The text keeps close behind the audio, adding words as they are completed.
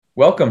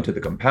Welcome to the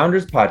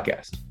Compounders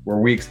Podcast, where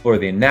we explore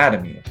the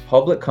anatomy of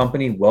public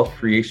company wealth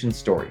creation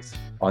stories.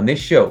 On this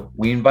show,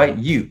 we invite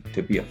you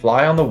to be a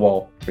fly on the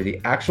wall for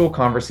the actual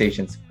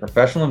conversations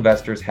professional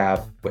investors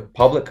have with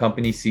public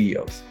company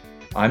CEOs.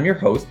 I'm your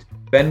host,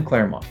 Ben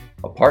Claremont,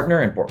 a partner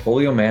and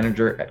portfolio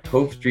manager at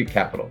Cove Street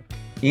Capital.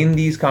 In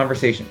these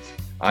conversations,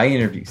 I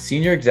interview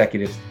senior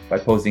executives by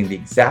posing the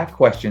exact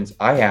questions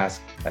I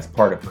ask as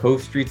part of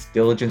Cove Street's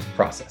diligence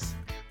process.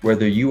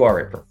 Whether you are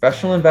a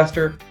professional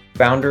investor,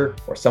 founder,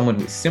 or someone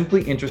who is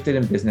simply interested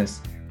in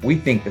business, we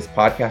think this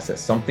podcast has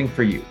something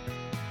for you.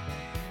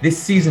 This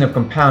season of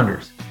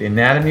Compounders, The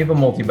Anatomy of a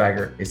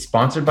Multibagger, is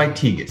sponsored by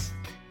Tegas.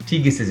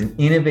 Tegas is an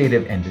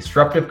innovative and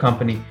disruptive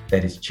company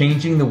that is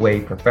changing the way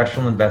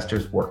professional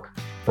investors work.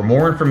 For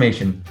more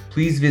information,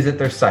 please visit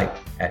their site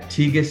at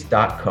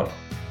tegas.co.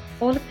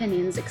 All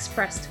opinions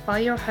expressed by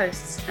your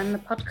hosts and the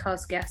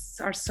podcast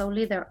guests are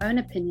solely their own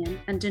opinion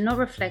and do not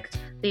reflect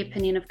the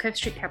opinion of Cove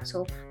Street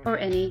Capital or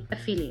any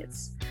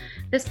affiliates.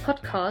 This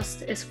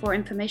podcast is for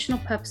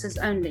informational purposes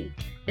only.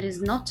 It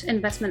is not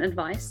investment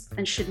advice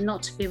and should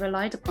not be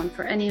relied upon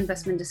for any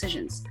investment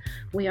decisions.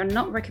 We are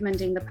not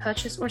recommending the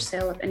purchase or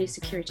sale of any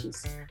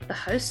securities. The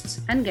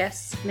hosts and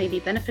guests may be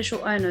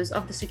beneficial owners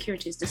of the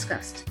securities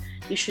discussed.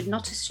 You should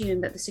not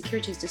assume that the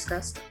securities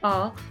discussed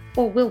are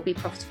or will be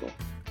profitable.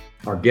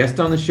 Our guest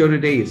on the show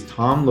today is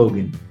Tom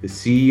Logan, the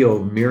CEO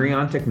of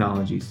Mirion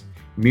Technologies.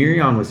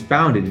 Mirion was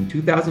founded in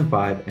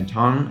 2005, and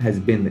Tom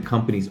has been the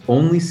company's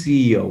only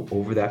CEO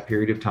over that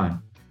period of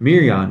time.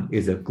 Mirion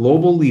is a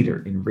global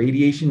leader in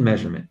radiation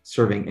measurement,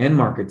 serving end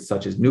markets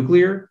such as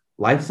nuclear,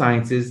 life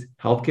sciences,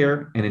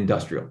 healthcare, and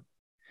industrial.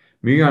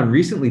 Mirion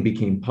recently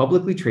became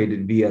publicly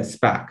traded via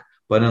SPAC,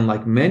 but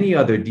unlike many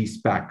other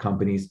de-SPAC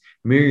companies,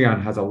 Mirion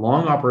has a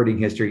long operating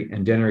history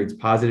and generates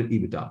positive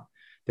EBITDA.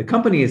 The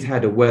company has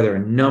had to weather a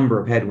number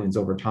of headwinds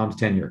over Tom's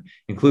tenure,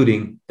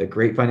 including the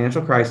Great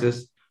Financial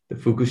Crisis, the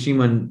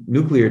Fukushima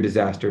nuclear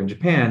disaster in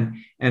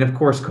Japan, and of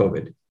course,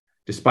 COVID.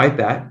 Despite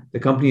that, the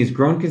company has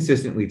grown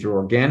consistently through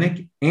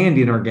organic and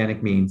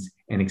inorganic means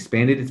and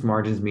expanded its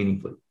margins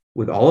meaningfully.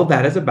 With all of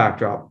that as a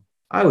backdrop,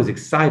 I was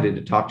excited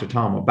to talk to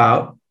Tom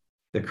about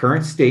the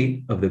current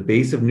state of the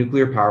base of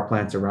nuclear power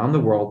plants around the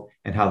world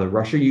and how the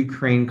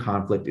Russia-Ukraine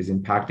conflict is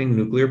impacting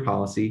nuclear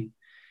policy,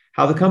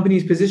 how the company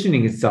is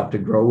positioning itself to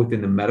grow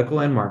within the medical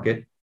end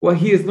market, what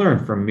he has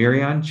learned from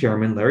Mirion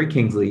chairman Larry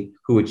Kingsley,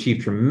 who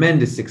achieved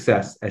tremendous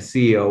success as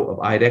CEO of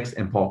IDEX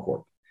and Paul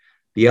Corp,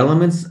 the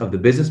elements of the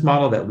business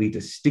model that lead to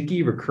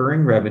sticky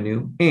recurring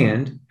revenue,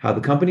 and how the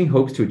company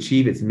hopes to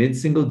achieve its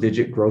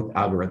mid-single-digit growth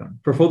algorithm.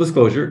 For full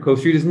disclosure, Cove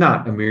Street is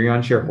not a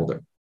Mirion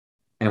shareholder.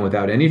 And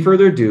without any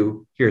further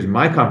ado, here's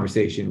my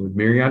conversation with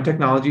Mirion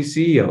Technologies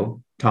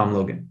CEO, Tom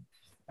Logan.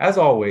 As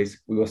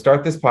always, we will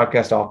start this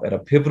podcast off at a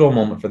pivotal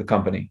moment for the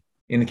company.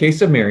 In the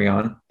case of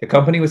Mirion, the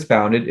company was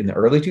founded in the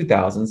early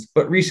 2000s,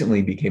 but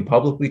recently became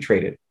publicly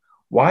traded.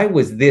 Why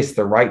was this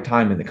the right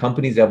time in the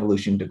company's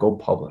evolution to go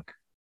public?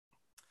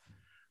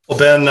 Well,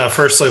 Ben,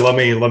 firstly, let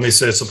me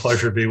say it's a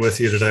pleasure to be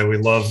with you today. We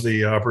love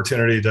the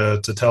opportunity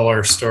to tell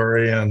our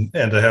story and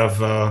to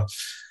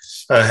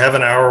have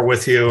an hour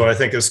with you. I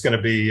think it's going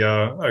to be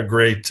a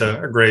great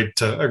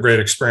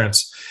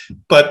experience.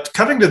 But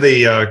cutting to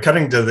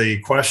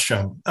the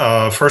question,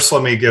 first,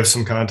 let me give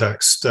some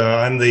context.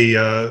 I'm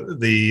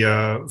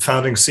the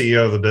founding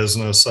CEO of the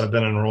business. I've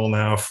been in role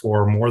now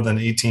for more than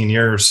 18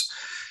 years.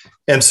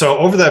 And so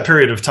over that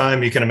period of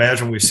time, you can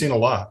imagine we've seen a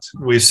lot.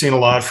 We've seen a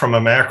lot from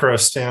a macro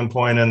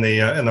standpoint in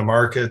the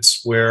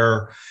markets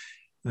where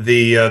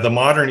the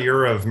modern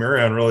era of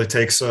Mirion really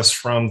takes us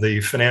from the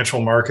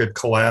financial market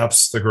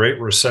collapse, the Great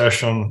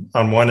Recession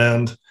on one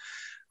end.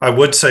 I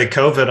would say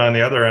COVID on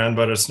the other end,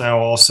 but it's now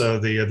also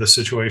the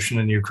situation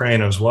in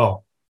Ukraine as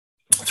well.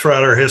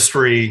 Throughout our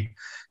history,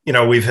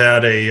 we've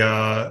had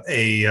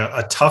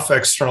a tough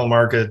external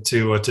market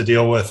to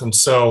deal with, and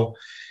so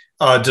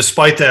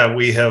despite that,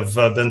 we have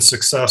been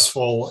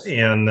successful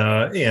in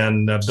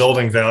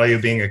building value,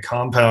 being a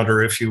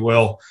compounder, if you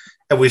will,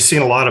 and we've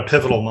seen a lot of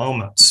pivotal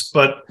moments,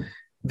 but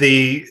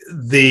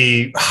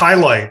the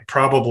highlight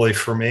probably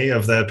for me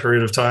of that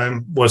period of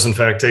time was in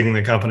fact taking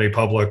the company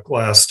public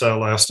last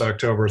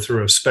October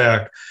through a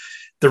SPAC.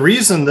 The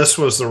reason this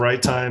was the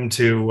right time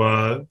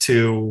to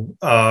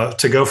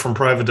go from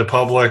private to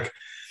public,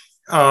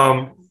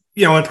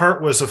 in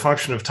part was a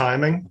function of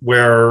timing,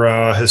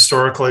 where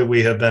historically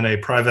we have been a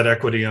private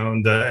equity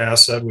owned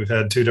asset. We've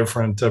had two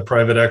different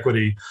private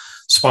equity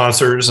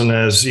sponsors, and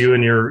as you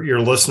and your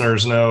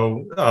listeners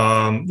know,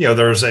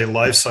 there's a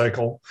life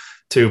cycle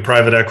to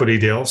private equity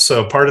deals.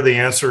 So part of the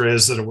answer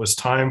is that it was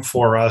time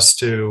for us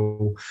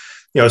to,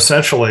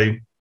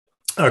 essentially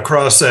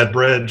cross that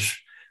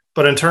bridge.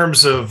 But in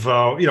terms of,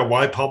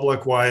 why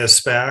public, why a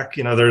SPAC,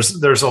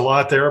 there's a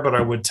lot there, but I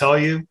would tell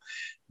you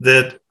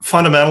that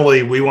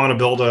fundamentally we want to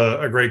build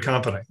a great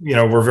company.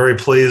 We're very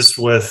pleased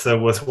with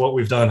what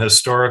we've done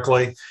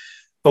historically,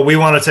 but we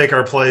want to take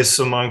our place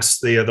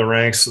amongst the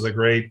ranks of the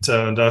great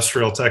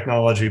industrial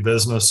technology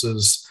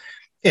businesses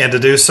And to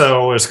do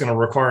so is going to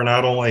require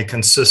not only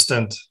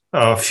consistent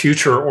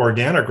future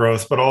organic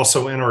growth, but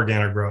also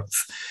inorganic growth.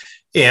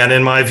 And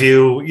in my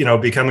view,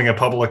 becoming a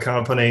public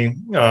company,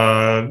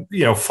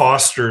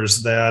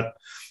 fosters that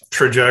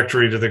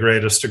trajectory to the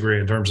greatest degree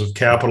in terms of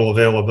capital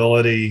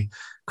availability,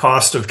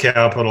 cost of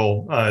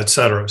capital, et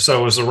cetera.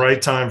 So it was the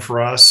right time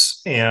for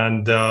us.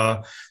 And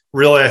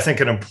really, I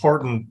think an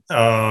important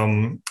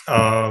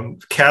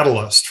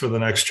catalyst for the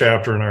next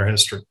chapter in our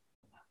history.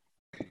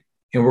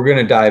 And we're going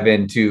to dive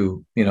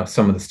into,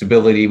 some of the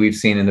stability we've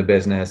seen in the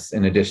business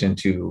in addition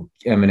to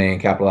M&A and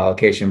capital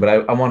allocation.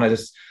 But I want to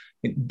just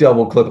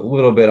double click a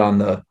little bit on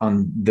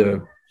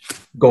the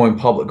going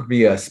public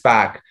via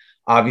SPAC.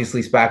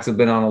 Obviously, SPACs have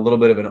been on a little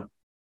bit of an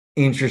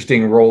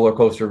interesting roller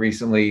coaster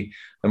recently.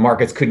 The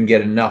markets couldn't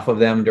get enough of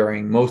them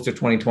during most of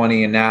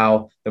 2020, and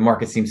now the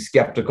market seems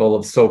skeptical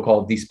of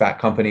so-called de-SPAC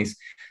companies.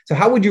 So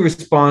how would you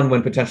respond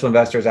when potential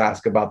investors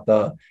ask about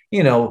the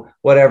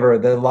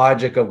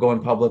logic of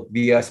going public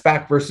via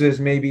SPAC versus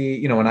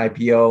maybe, an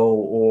IPO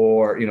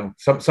or,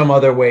 some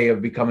other way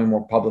of becoming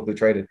more publicly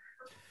traded?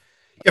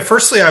 Yeah,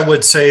 firstly, I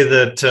would say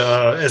that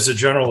as a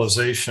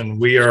generalization,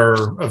 we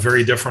are a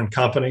very different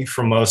company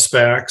from most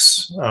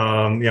SPACs.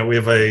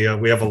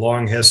 We have a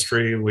long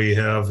history. We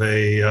have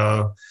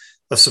a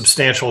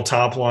substantial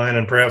top line,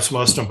 and perhaps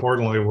most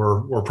importantly,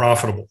 we're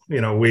profitable.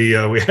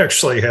 We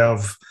actually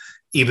have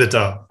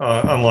EBITDA,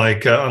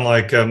 unlike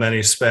many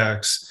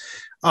SPACs.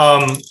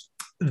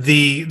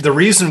 The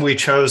reason we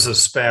chose a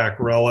SPAC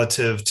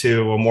relative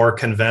to a more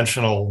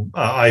conventional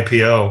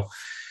IPO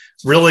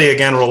really,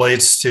 again,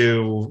 relates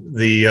to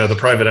the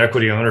private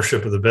equity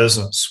ownership of the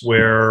business,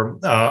 where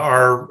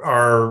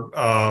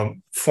our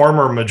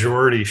former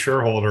majority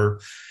shareholder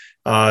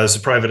is a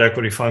private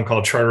equity fund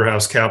called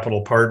Charterhouse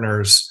Capital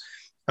Partners.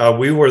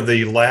 We were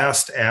the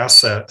last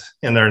asset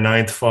in their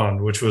 9th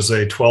fund, which was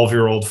a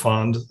 12-year-old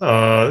fund.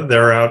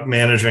 They're out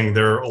managing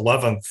their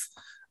 11th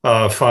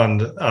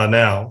fund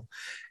now.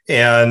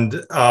 And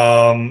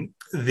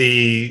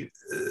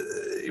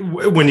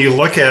when you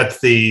look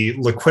at the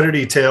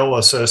liquidity tail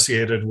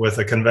associated with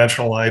a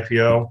conventional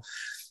IPO,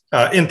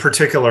 in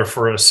particular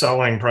for a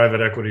selling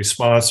private equity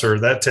sponsor,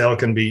 that tail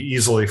can be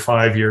easily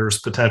 5 years,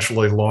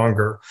 potentially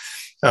longer,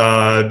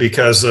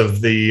 because of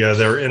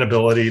their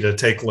inability to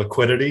take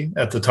liquidity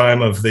at the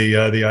time of the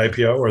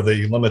IPO or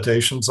the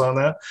limitations on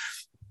that.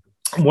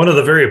 One of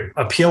the very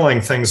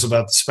appealing things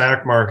about the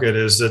SPAC market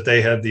is that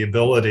they had the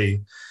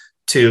ability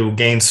to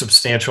gain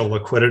substantial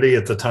liquidity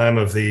at the time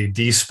of the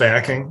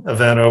de-SPACing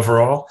event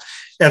overall.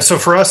 And so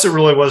for us, it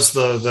really was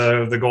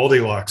the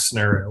Goldilocks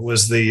scenario. It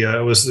was the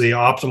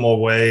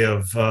optimal way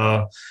of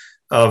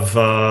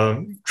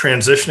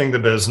transitioning the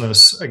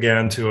business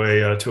again to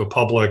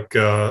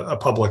a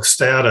public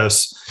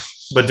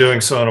status, but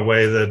doing so in a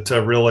way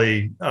that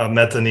really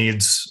met the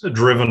needs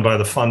driven by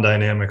the fund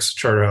dynamics of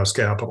Charterhouse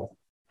Capital.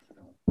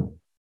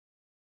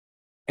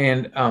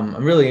 And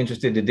I'm really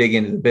interested to dig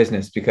into the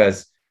business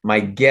because my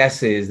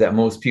guess is that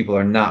most people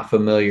are not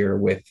familiar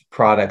with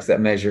products that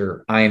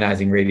measure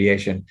ionizing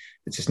radiation.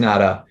 It's just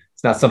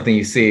it's not something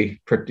you see,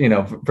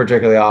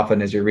 particularly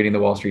often as you're reading the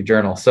Wall Street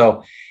Journal.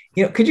 So,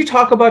 could you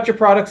talk about your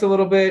products a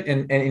little bit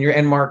and your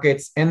end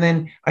markets? And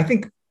then I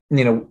think,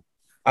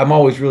 I'm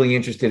always really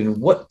interested in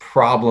what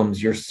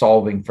problems you're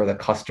solving for the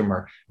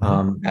customer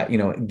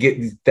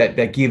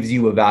that gives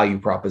you a value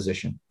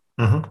proposition.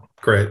 Mm-hmm.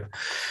 Great.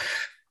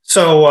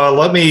 So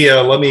let me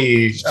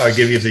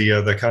give you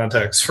the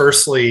context.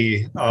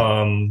 Firstly,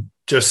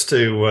 just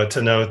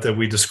to note that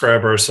we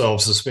describe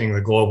ourselves as being the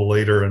global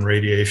leader in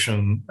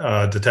radiation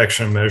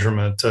detection and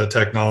measurement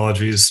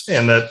technologies,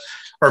 and that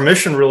our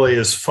mission really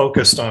is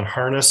focused on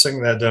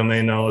harnessing that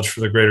domain knowledge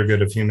for the greater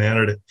good of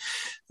humanity.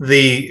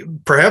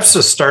 Perhaps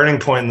the starting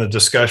point in the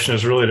discussion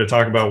is really to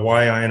talk about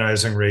why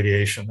ionizing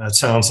radiation. That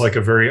sounds like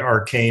a very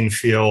arcane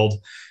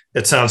field.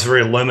 It sounds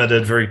very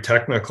limited, very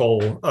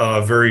technical,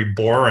 very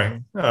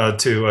boring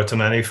to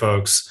many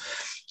folks.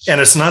 And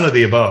it's none of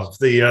the above.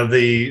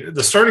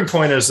 The starting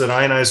point is that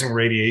ionizing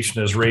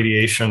radiation is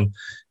radiation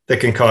that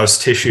can cause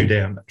tissue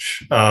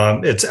damage.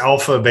 It's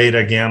alpha,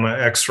 beta, gamma,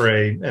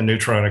 X-ray, and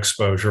neutron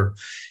exposure.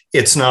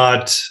 It's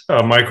not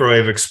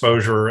microwave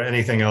exposure or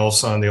anything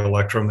else on the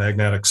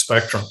electromagnetic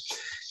spectrum.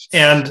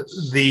 And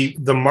the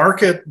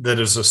market that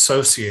is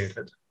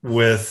associated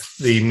with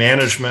the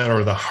management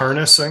or the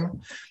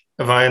harnessing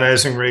of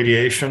ionizing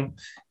radiation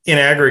in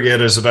aggregate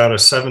is about a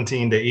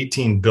 $17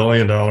 to $18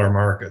 billion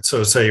market.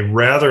 So it's a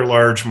rather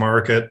large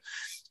market.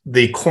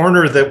 The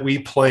corner that we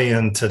play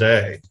in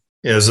today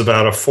is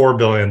about a $4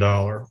 billion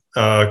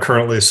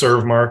currently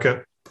served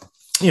market,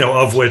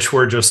 of which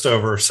we're just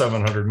over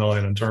 700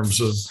 million in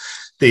terms of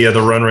the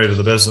run rate of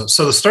the business.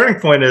 So the starting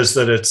point is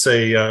that it's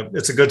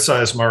a good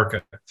sized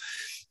market.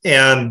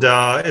 And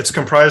it's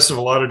comprised of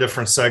a lot of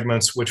different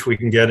segments, which we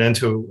can get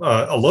into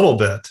a little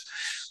bit.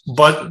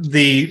 But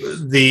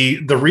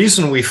the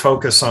reason we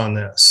focus on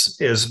this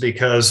is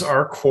because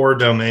our core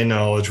domain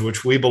knowledge,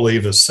 which we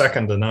believe is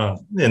second to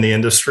none in the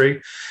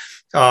industry,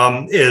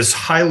 is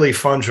highly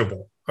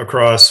fungible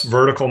across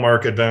vertical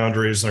market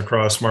boundaries and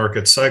across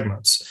market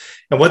segments.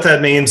 And what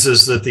that means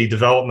is that the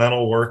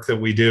developmental work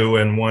that we do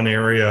in one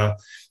area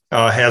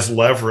has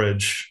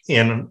leverage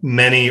in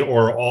many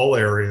or all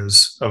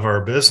areas of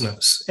our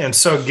business. And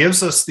so it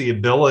gives us the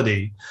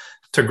ability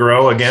to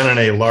grow again in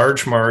a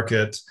large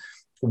market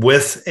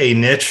with a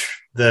niche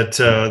that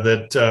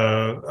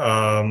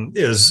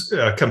is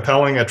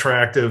compelling,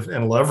 attractive,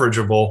 and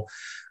leverageable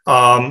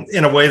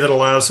in a way that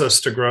allows us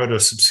to grow to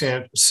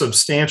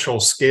substantial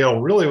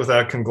scale, really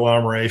without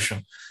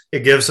conglomeration.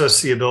 It gives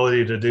us the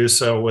ability to do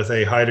so with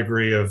a high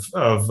degree of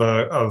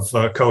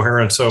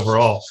coherence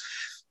overall.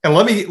 And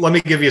let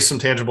me give you some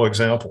tangible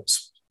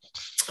examples.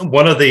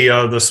 One of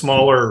the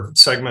smaller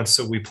segments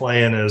that we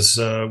play in is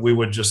we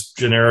would just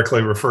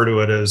generically refer to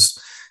it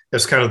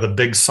as kind of the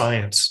big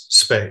science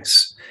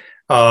space.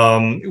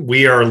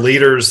 We are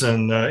leaders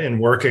in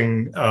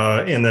working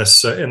in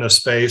this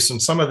space, and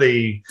some of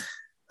the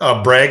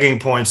bragging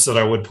points that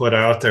I would put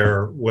out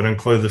there would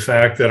include the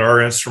fact that our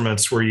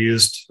instruments were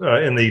used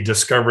in the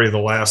discovery of the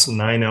last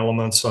 9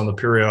 elements on the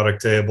periodic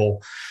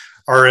table.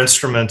 Our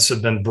instruments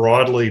have been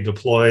broadly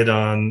deployed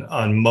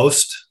on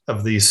most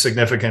of the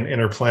significant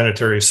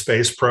interplanetary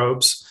space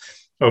probes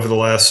over the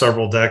last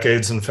several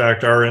decades. In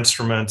fact, our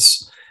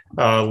instruments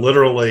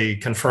literally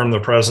confirm the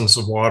presence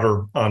of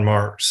water on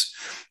Mars.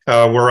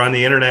 We're on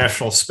the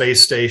International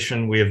Space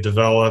Station. We have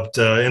developed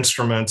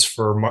instruments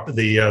for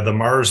the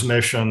Mars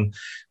mission.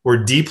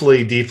 We're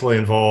deeply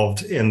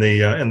involved in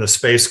the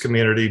space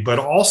community, but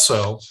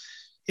also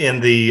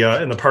in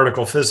the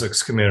particle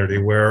physics community,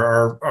 where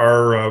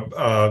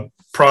our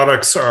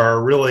products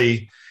are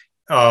really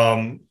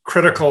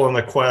critical in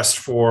the quest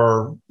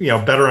for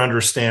better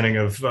understanding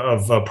of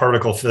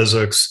particle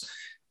physics,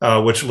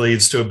 which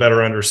leads to a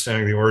better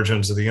understanding of the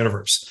origins of the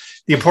universe.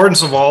 The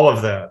importance of all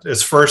of that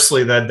is,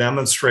 firstly, that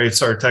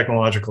demonstrates our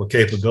technological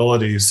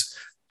capabilities,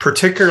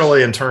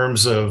 particularly in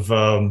terms of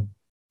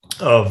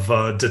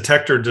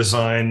detector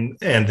design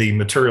and the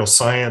material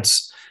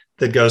science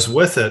that goes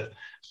with it.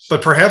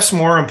 But perhaps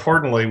more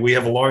importantly, we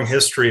have a long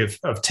history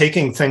of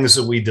taking things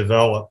that we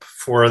develop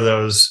for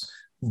those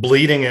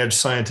bleeding edge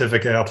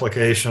scientific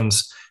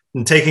applications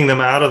and taking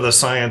them out of the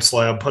science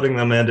lab, putting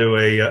them into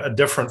a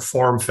different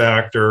form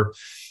factor,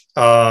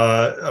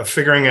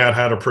 figuring out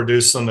how to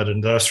produce them at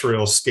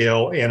industrial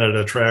scale and at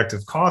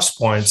attractive cost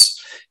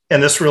points.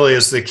 And this really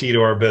is the key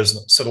to our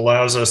business. It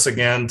allows us,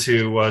 again,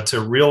 to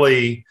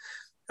really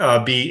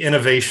be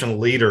innovation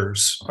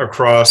leaders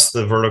across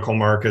the vertical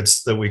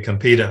markets that we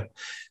compete in.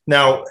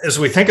 Now, as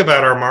we think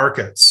about our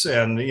markets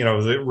and,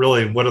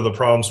 really what are the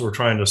problems we're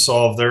trying to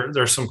solve,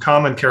 there's some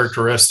common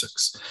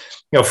characteristics.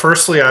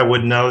 Firstly, I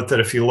would note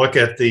that if you look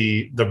at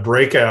the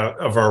breakout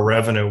of our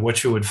revenue,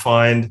 what you would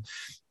find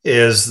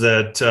is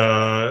that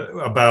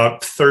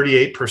about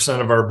 38%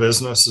 of our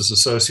business is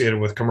associated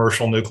with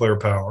commercial nuclear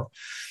power.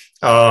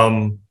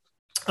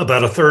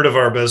 About a third of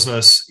our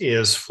business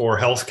is for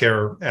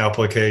healthcare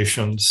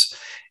applications.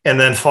 And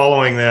then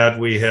following that,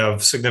 we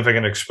have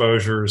significant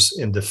exposures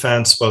in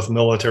defense, both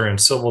military and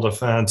civil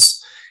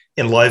defense,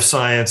 in life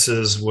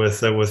sciences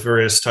with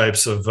various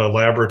types of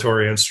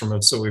laboratory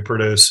instruments that we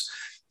produce,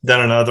 then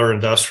in other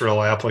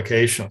industrial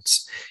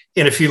applications.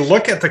 And if you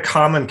look at the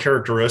common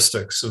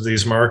characteristics of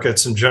these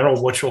markets in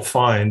general, what you'll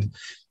find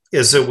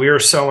is that we are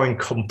selling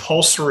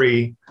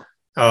compulsory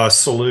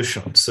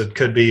solutions. It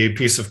could be a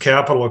piece of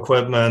capital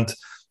equipment,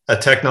 a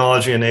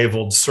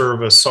technology-enabled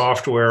service,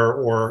 software,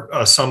 or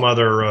some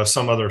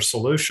other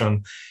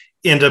solution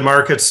into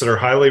markets that are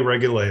highly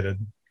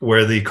regulated,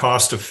 where the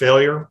cost of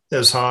failure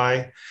is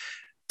high.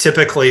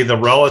 Typically, the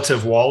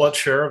relative wallet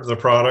share of the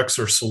products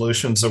or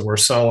solutions that we're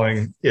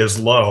selling is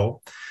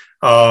low.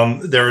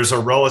 There is a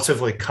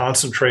relatively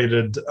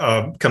concentrated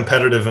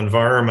competitive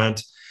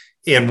environment,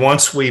 and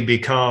once we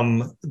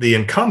become the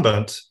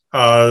incumbent,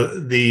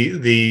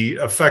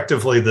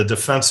 effectively the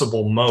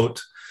defensible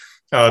moat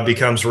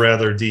becomes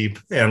rather deep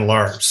and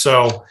large.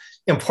 So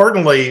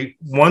importantly,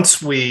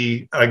 once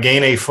we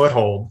gain a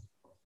foothold,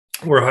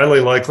 we're highly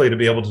likely to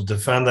be able to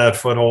defend that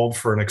foothold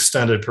for an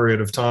extended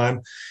period of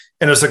time.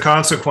 And as a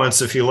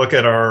consequence, if you look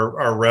at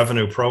our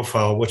revenue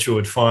profile, what you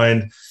would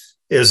find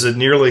is that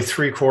nearly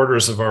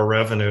 3/4 of our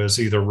revenue is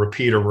either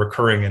repeat or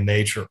recurring in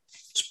nature.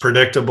 It's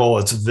predictable,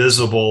 it's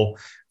visible,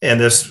 and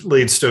this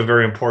leads to a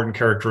very important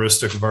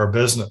characteristic of our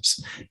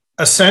business.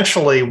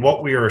 Essentially,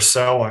 what we are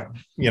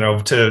selling,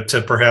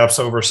 to perhaps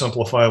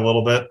oversimplify a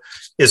little bit,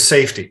 is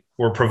safety.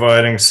 We're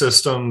providing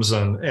systems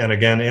and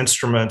again,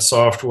 instrument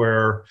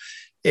software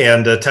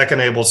and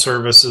tech-enabled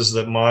services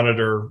that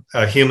monitor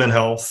human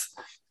health,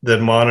 that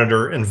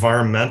monitor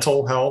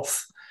environmental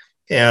health,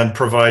 and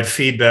provide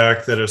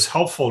feedback that is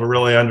helpful to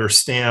really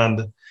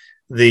understand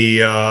the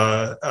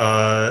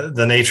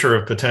nature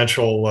of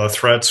potential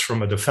threats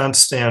from a defense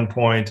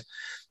standpoint,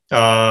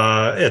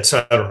 et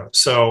cetera.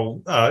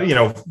 So,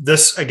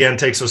 this again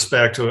takes us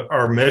back to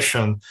our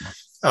mission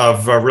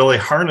of really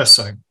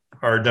harnessing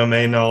our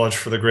domain knowledge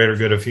for the greater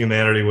good of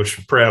humanity,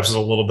 which perhaps is a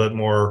little bit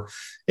more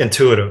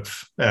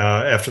intuitive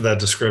after that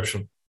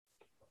description.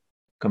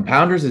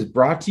 Compounders is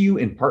brought to you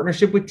in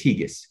partnership with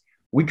Tegas.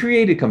 We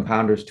created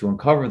Compounders to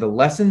uncover the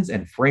lessons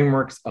and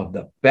frameworks of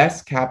the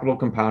best capital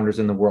compounders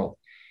in the world.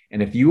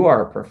 And if you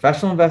are a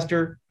professional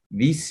investor,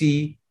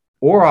 VC,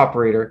 or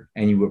operator,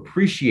 and you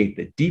appreciate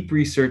the deep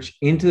research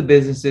into the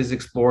businesses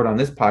explored on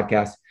this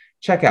podcast,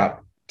 check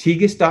out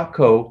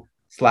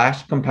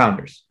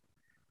tegas.co/compounders.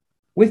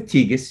 With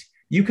Tegas,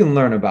 you can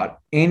learn about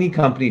any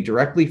company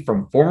directly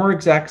from former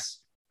execs,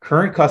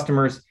 current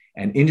customers,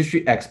 and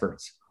industry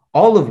experts,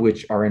 all of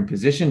which are in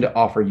position to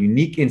offer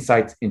unique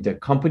insights into a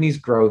company's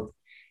growth,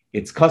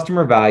 its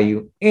customer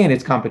value, and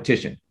its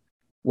competition.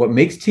 What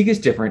makes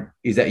Tegas different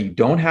is that you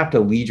don't have to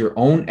lead your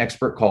own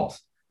expert calls.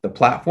 The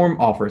platform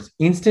offers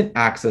instant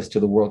access to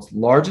the world's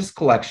largest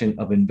collection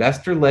of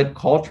investor-led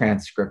call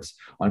transcripts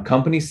on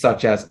companies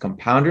such as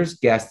Compounders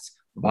guests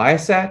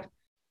Viasat,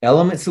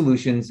 Element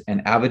Solutions,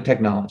 and Avid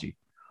Technology.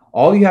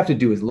 All you have to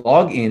do is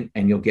log in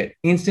and you'll get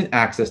instant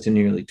access to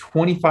nearly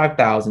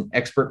 25,000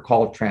 expert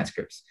call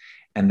transcripts.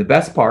 And the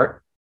best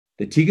part,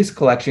 the Tegas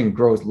collection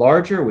grows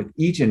larger with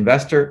each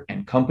investor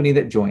and company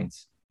that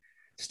joins.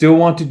 Still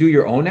want to do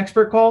your own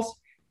expert calls?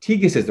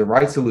 Tegas is the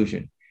right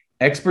solution.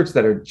 Experts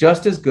that are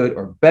just as good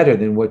or better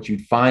than what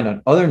you'd find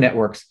on other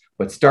networks,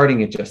 but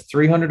starting at just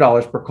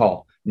 $300 per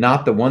call,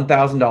 not the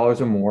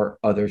 $1,000 or more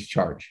others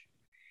charge.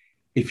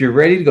 If you're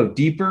ready to go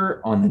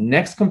deeper on the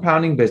next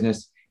compounding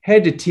business,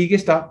 head to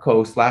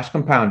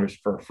tegas.co/compounders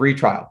for a free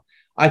trial.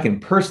 I can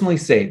personally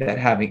say that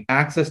having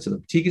access to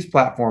the Tegas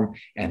platform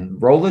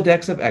and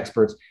Rolodex of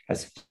experts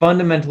has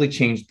fundamentally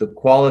changed the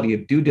quality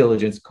of due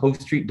diligence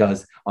Cove Street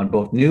does on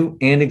both new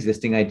and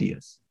existing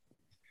ideas.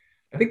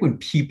 I think when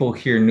people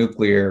hear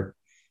nuclear,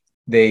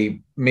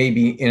 they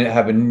maybe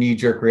have a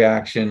knee-jerk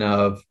reaction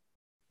of,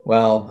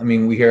 well, I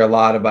mean, we hear a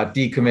lot about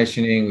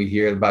decommissioning. We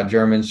hear about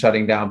Germans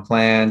shutting down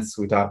plants.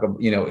 We talk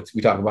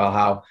about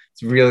how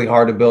it's really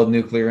hard to build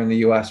nuclear in the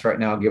U.S. right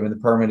now, given the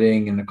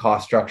permitting and the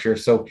cost structure.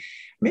 So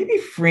maybe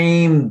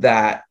frame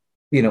that,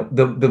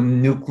 the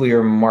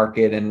nuclear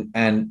market and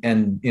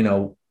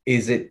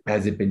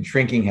has it been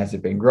shrinking? Has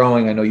it been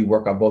growing? I know you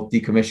work on both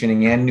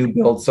decommissioning and new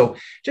builds. So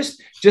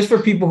just for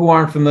people who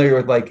aren't familiar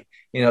with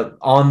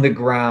on the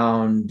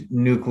ground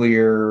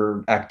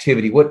nuclear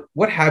activity,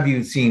 what have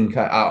you seen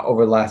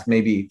over the last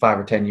maybe 5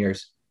 or 10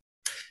 years?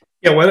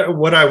 Yeah,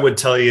 what I would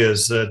tell you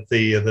is that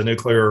the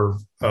nuclear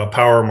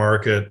power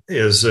market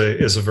is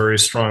a very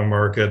strong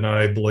market, and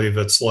I believe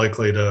it's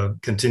likely to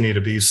continue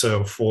to be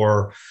so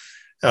for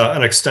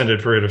an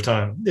extended period of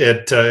time.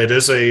 It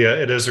is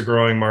a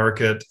growing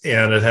market,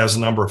 and it has a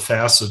number of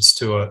facets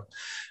to it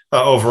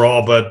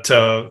overall. But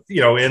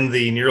in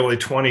the nearly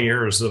 20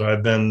 years that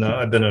I've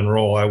been in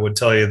role, I would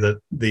tell you that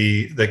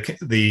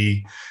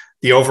the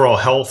overall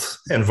health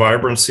and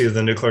vibrancy of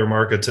the nuclear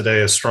market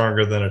today is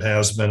stronger than it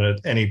has been at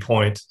any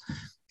point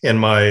in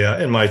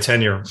my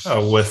tenure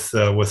with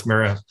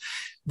Mirion.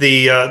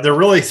 There are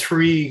really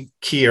 3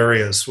 key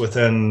areas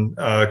within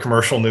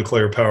commercial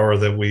nuclear power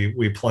that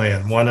we play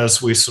in. One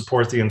is we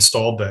support the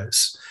installed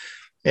base.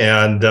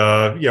 And,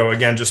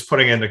 again, just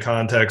putting into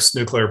context,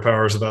 nuclear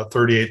power is about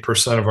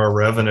 38% of our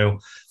revenue.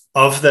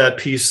 Of that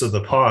piece of the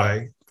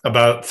pie,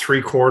 about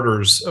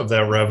 3/4 of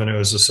that revenue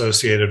is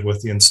associated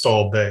with the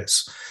installed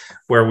base,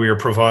 where we are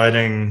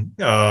providing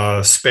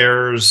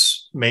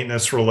spares,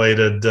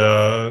 maintenance-related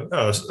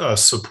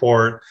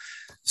support,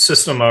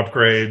 system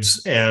upgrades,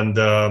 and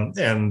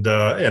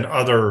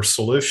other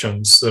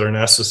solutions that are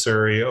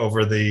necessary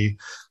over the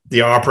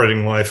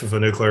operating life of a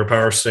nuclear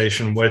power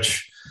station,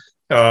 which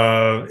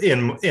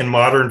in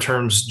modern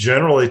terms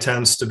generally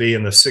tends to be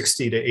in the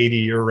 60 to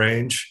 80-year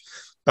range.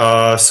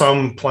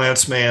 Some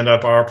plants may end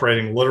up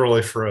operating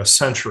literally for a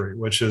century,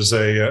 which is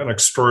an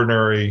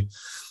extraordinary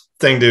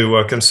thing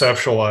to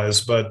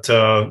conceptualize. But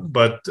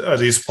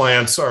these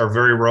plants are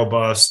very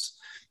robust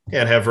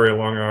and have very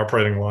long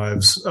operating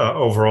lives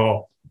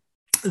overall.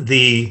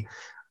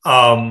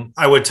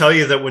 I would tell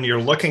you that when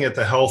you're looking at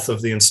the health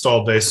of the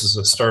installed base as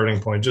a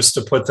starting point, just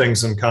to put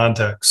things in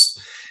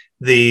context,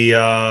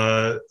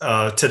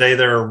 today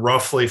there are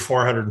roughly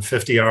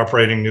 450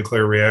 operating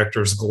nuclear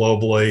reactors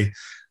globally.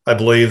 I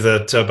believe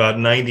that about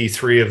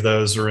 93 of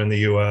those are in the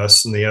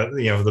U.S., and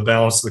the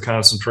balance of the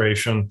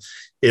concentration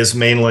is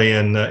mainly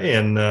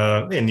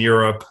in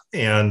Europe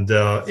and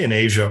in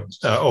Asia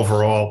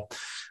overall.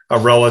 A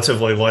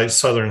relatively light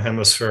Southern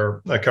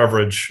Hemisphere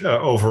coverage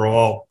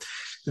overall.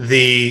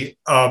 The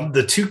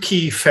 2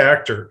 key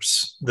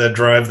factors that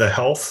drive the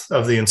health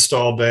of the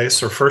installed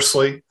base are,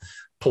 firstly,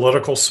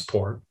 political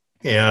support,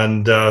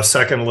 and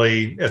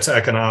secondly, it's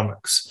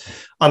economics.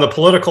 On the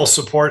political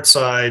support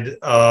side,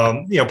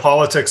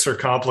 politics are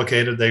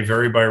complicated. They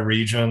vary by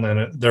region,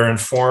 and they're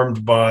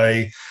informed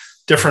by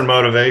different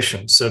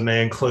motivations that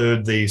may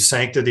include the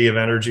sanctity of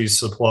energy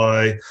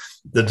supply,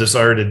 the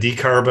desire to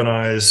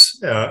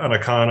decarbonize an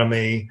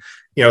economy,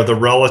 the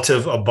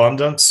relative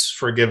abundance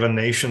for a given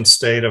nation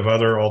state of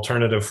other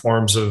alternative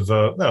forms of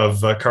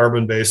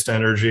carbon-based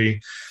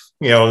energy,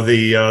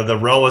 the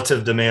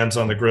relative demands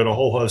on the grid, a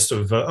whole host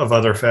of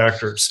other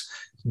factors.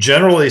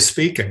 Generally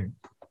speaking,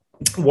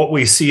 what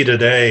we see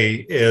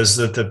today is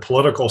that the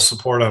political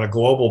support on a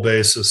global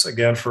basis,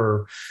 again,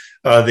 for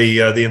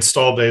the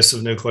install base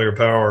of nuclear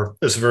power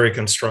is very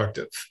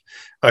constructive.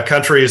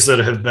 Countries that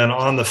have been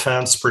on the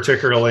fence,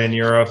 particularly in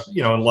Europe,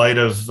 in light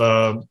of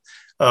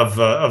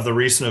the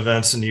recent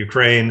events in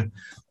Ukraine,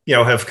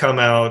 have come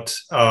out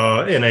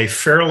in a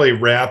fairly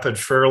rapid,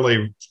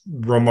 fairly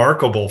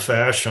remarkable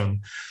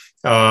fashion,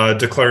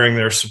 declaring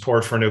their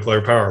support for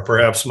nuclear power.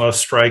 Perhaps most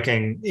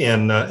striking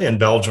in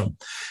Belgium.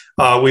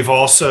 We've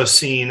also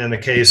seen in the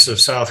case of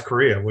South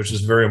Korea, which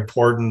is very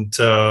important.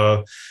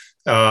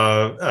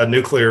 A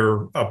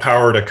nuclear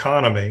powered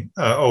economy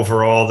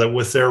overall, that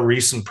with their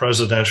recent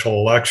presidential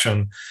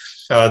election,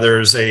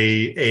 there's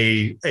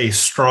a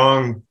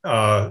strong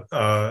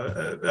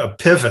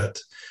pivot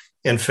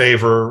in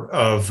favor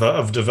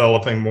of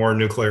developing more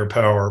nuclear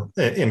power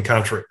in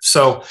country.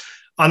 So,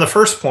 on the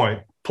first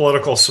point,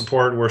 political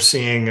support, we're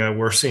seeing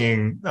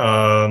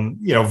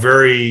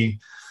very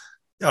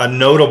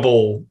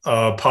notable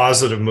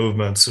positive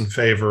movements in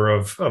favor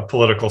of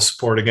political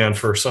support, again,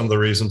 for some of the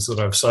reasons that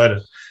I've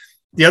cited.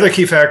 The other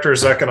key factor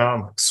is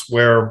economics,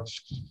 where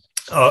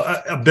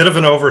a bit of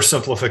an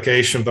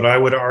oversimplification, but I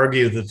would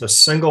argue that the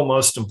single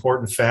most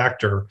important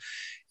factor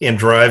in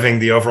driving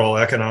the overall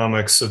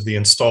economics of the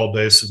installed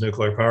base of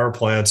nuclear power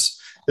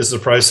plants is the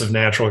price of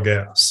natural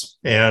gas.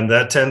 And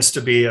that tends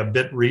to be a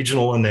bit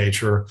regional in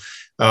nature,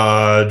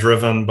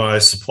 driven by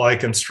supply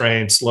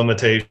constraints,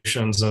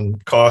 limitations,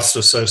 and costs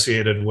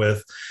associated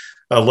with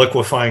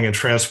liquefying and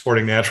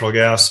transporting natural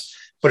gas.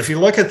 But if you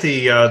look at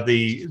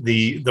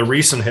the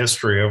recent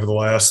history over the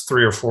last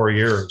 3 or 4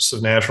 years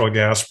of natural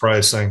gas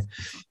pricing,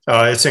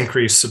 it's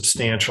increased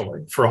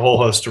substantially for a whole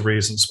host of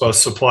reasons, both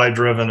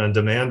supply-driven and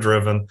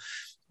demand-driven.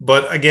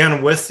 But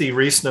again, with the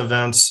recent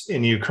events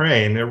in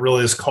Ukraine, it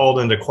really has called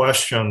into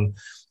question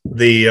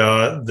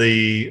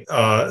the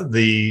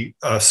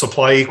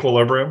supply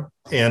equilibrium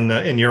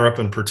in Europe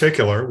in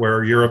particular,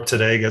 where Europe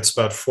today gets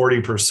about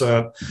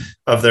 40%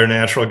 of their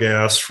natural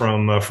gas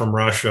from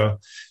Russia.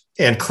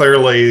 And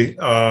clearly,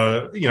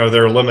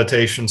 there are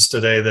limitations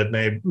today that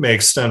may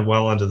extend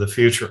well into the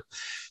future.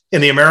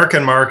 In the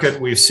American market,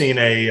 we've seen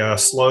a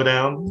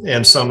slowdown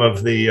in some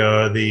of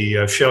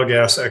the shale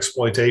gas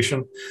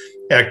exploitation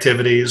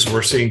activities.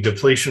 We're seeing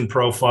depletion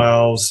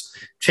profiles,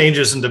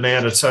 changes in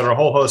demand, et cetera, a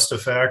whole host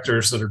of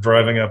factors that are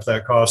driving up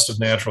that cost of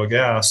natural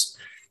gas.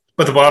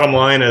 But the bottom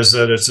line is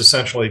that it's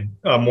essentially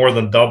more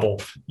than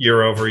doubled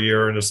year over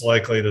year and is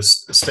likely to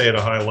stay at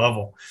a high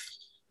level.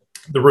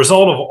 The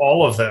result of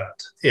all of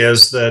that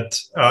is that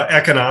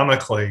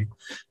economically,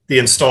 the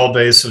installed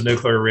base of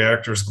nuclear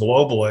reactors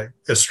globally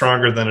is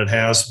stronger than it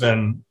has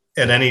been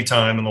at any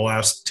time in the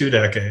last 2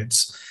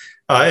 decades.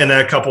 And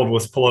that, coupled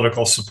with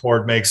political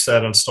support, makes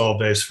that installed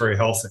base very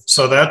healthy.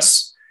 So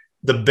that's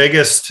the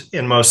biggest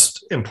and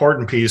most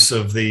important piece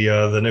of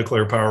the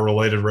nuclear power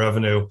related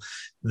revenue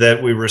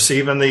that we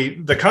receive. And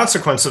the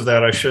consequence of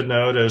that, I should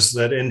note, is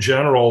that in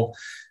general,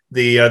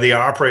 the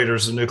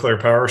operators of nuclear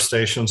power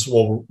stations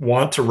will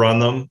want to run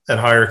them at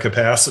higher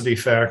capacity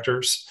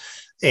factors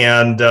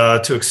and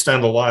to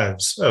extend the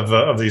lives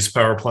of these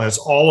power plants,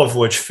 all of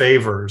which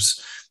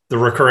favors the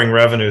recurring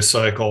revenue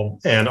cycle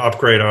and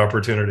upgrade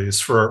opportunities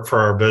for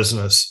our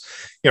business.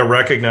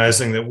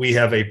 Recognizing that we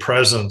have a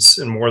presence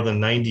in more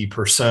than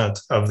 90%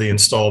 of the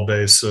installed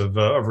base of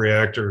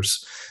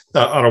reactors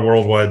on a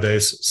worldwide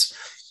basis.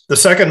 The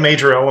second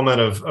major element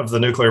of the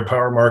nuclear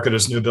power market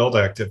is new build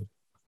activity.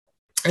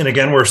 And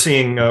again, we're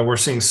seeing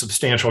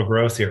substantial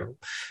growth here.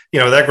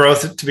 That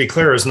growth, to be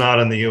clear, is not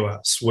in the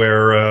U.S.,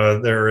 where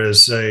there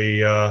is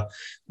a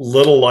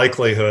little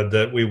likelihood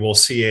that we will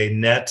see a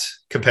net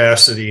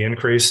capacity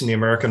increase in the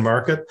American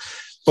market.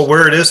 But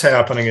where it is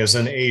happening is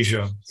in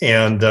Asia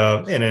and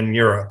in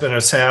Europe, and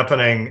it's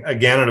happening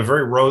again in a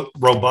very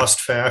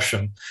robust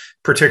fashion,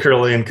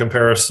 particularly in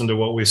comparison to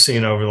what we've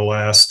seen over the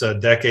last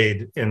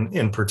decade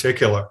in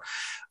particular.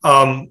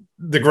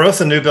 The growth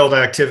in new build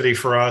activity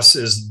for us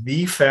is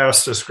the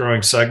fastest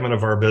growing segment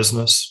of our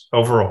business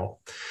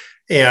overall.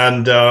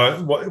 And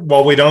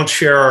while we don't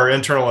share our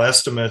internal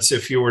estimates,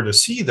 if you were to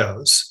see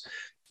those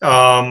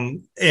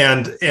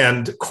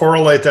and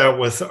correlate that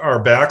with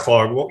our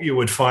backlog, what you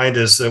would find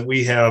is that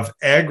we have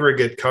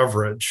aggregate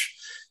coverage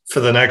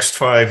for the next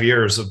 5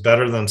 years of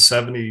better than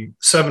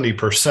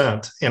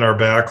 70% in our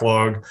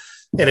backlog.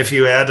 And if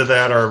you add to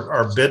that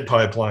our bid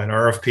pipeline,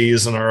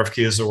 RFPs and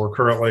RFQs that we're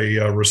currently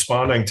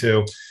responding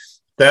to,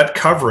 that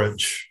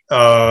coverage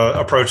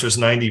approaches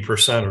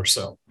 90% or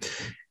so.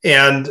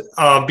 And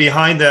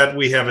behind that,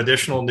 we have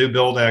additional new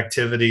build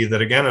activity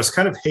that, again, is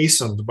kind of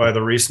hastened by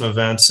the recent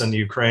events in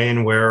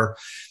Ukraine, where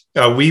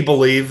we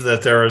believe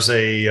that there is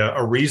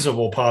a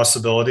reasonable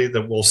possibility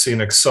that we'll see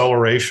an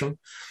acceleration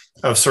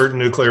of certain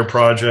nuclear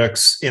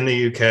projects in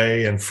the UK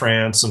and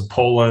France and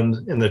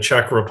Poland, in the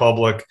Czech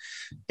Republic,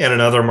 and in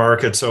other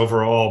markets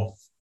overall,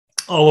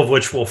 all of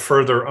which will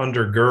further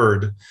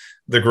undergird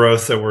the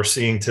growth that we're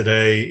seeing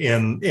today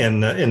in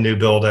new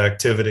build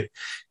activity.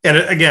 And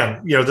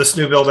again, this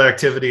new build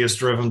activity is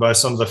driven by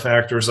some of the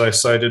factors I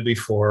cited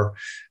before: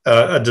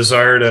 a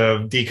desire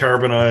to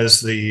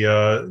decarbonize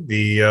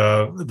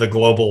the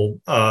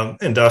global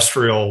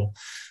industrial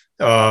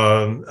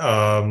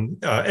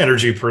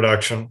energy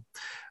production,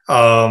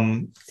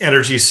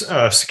 energy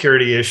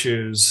security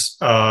issues,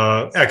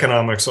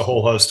 economics, a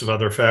whole host of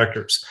other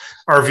factors.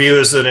 Our view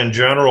is that in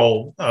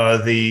general,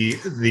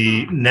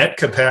 the net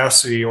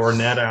capacity or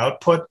net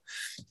output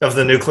of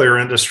the nuclear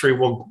industry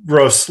will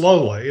grow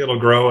slowly. It'll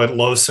grow at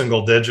low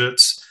single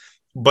digits,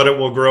 but it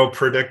will grow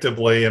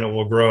predictably, and it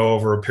will grow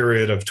over a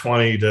period of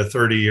 20 to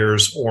 30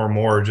 years or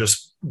more,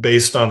 just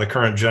based on the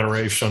current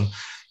generation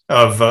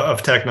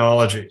of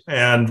technology.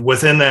 And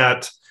within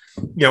that,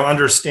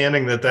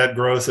 understanding that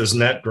growth is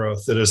net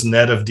growth, that is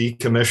net of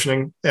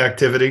decommissioning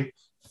activity,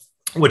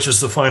 which is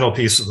the final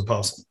piece of the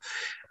puzzle.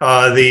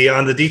 On the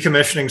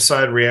decommissioning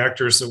side,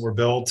 reactors that were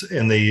built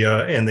in the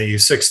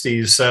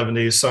 60s,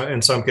 70s,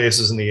 in some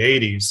cases in the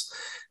 80s,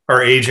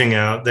 are aging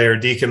out. They are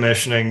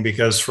decommissioning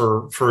because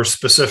for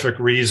specific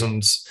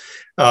reasons,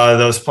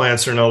 those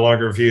plants are no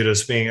longer viewed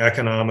as being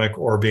economic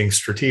or being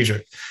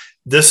strategic.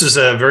 This is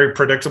a very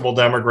predictable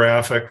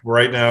demographic.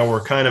 Right now,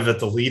 we're kind of at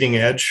the leading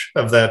edge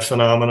of that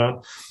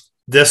phenomenon.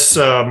 This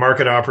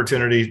market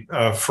opportunity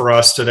for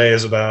us today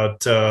is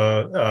about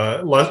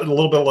a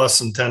little bit less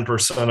than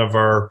 10% of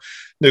our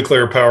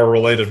nuclear power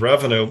related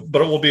revenue,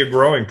 but it will be a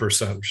growing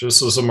percentage.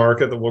 This is a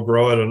market that will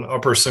grow at an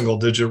upper single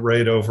digit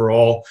rate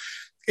overall.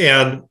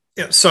 And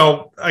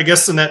so I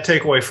guess the net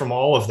takeaway from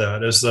all of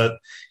that is that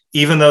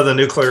even though the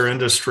nuclear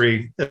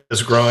industry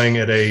is growing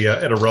at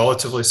a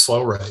relatively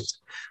slow rate,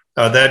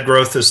 that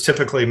growth is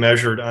typically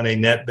measured on a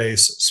net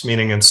basis,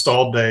 meaning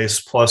installed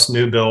base plus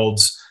new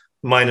builds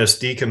minus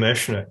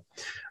decommissioning.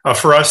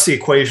 For us, the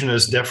equation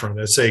is different.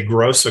 It's a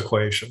gross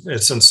equation.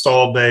 It's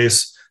installed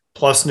base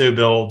plus new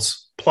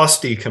builds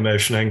plus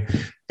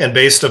decommissioning. And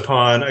based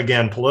upon,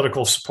 again,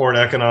 political support,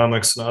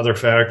 economics, and other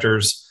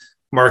factors,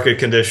 market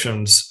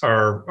conditions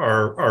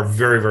are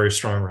very, very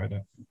strong right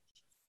now.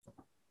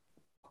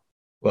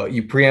 Well,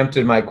 you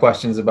preempted my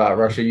questions about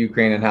Russia,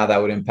 Ukraine, and how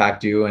that would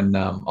impact you. And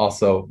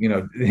also,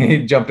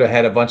 jumped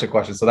ahead a bunch of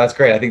questions. So that's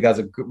great. I think that's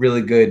a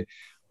really good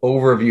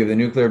overview of the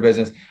nuclear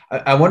business.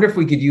 I wonder if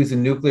we could use the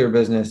nuclear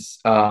business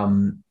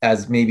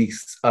as maybe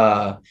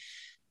to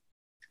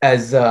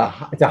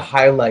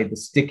highlight the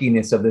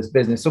stickiness of this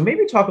business. So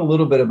maybe talk a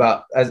little bit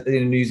about, as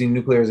in using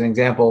nuclear as an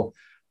example,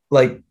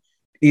 like,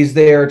 is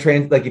there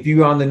if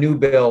you're on the new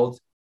build,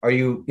 are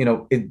you,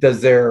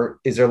 is there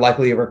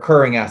likely a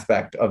recurring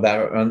aspect of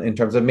that in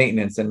terms of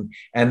maintenance? And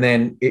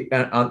then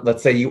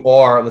let's say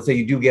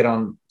you do get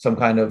on some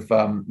kind of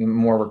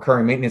more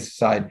recurring maintenance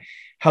side.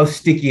 How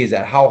sticky is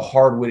that? How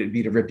hard would it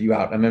be to rip you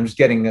out? I mean, I'm just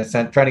trying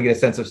to get a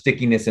sense of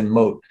stickiness and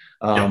moat,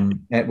 and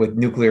with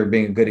nuclear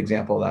being a good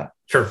example of that.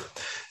 Sure.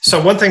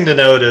 So one thing to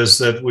note is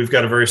that we've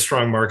got a very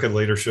strong market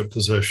leadership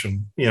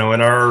position. In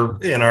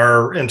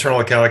our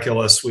internal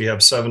calculus, we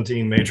have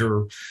 17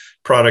 major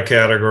product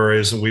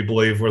categories, and we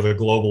believe we're the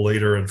global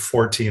leader in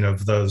 14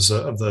 of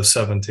those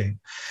 17.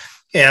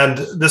 And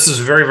this is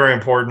very, very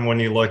important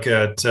when you look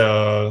at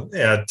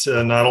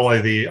not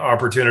only the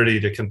opportunity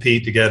to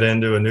compete to get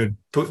into a new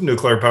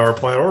nuclear power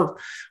plant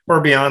or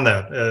beyond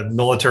that, a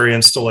military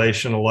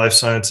installation, a life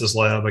sciences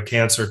lab, a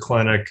cancer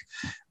clinic,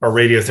 a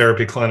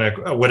radiotherapy clinic,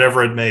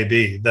 whatever it may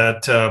be.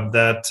 That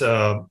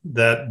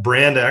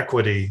brand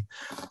equity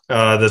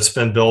that's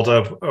been built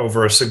up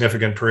over a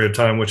significant period of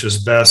time, which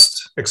is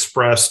best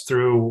expressed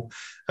through,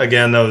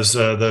 again, those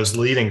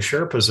leading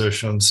share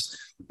positions,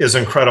 is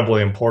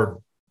incredibly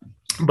important.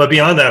 But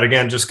beyond that,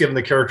 again, just given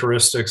the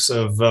characteristics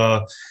of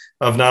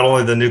not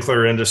only the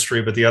nuclear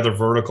industry, but the other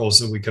verticals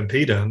that we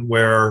compete in,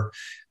 where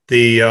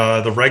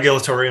the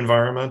regulatory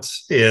environment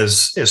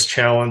is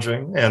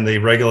challenging and the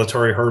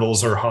regulatory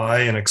hurdles are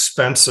high and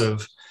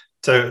expensive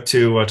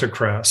to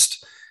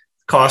crest.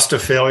 Cost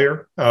of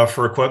failure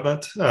for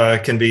equipment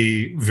can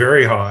be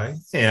very high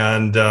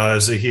and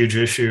is a huge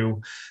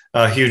issue,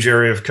 a huge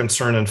area of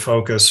concern and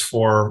focus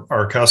for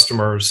our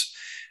customers.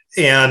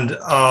 And,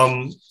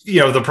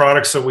 the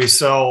products that we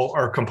sell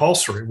are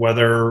compulsory,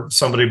 whether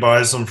somebody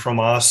buys them from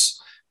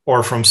us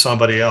or from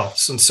somebody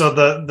else. And so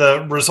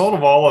the result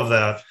of all of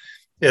that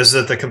is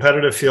that the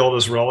competitive field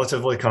is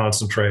relatively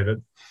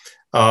concentrated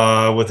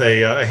with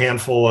a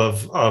handful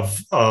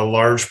of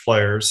large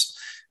players.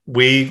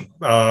 We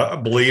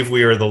believe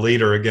we are the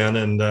leader, again,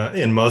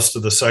 in most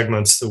of the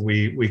segments that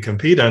we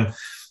compete in.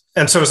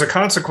 And so as a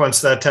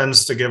consequence, that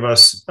tends to give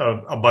us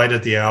a bite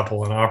at the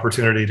apple, an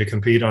opportunity to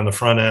compete on the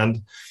front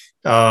end,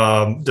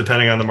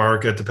 depending on the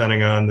market,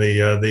 depending on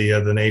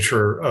the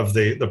nature of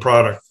the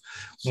product.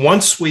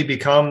 Once we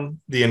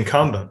become the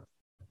incumbent,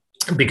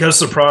 because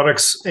the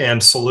products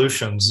and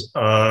solutions,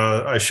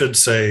 I should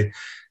say,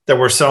 that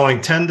we're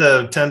selling tend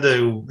to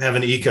have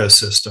an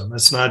ecosystem.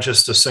 It's not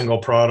just a single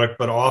product,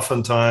 but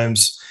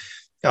oftentimes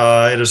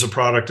it is a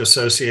product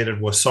associated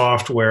with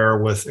software,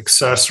 with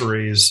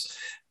accessories,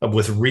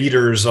 with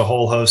readers, a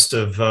whole host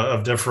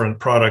of different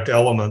product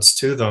elements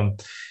to them.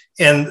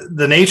 And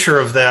the nature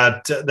of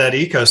that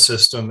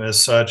ecosystem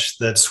is such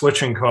that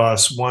switching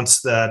costs,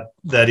 once that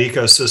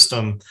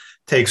ecosystem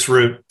takes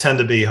root, tend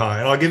to be high.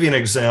 And I'll give you an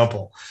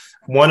example.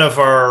 One of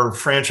our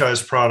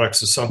franchise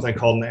products is something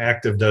called an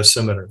active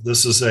dosimeter.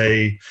 This is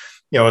a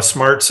a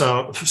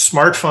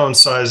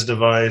smartphone-sized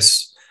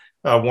device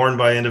worn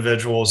by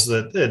individuals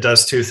that it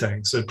does two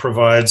things. It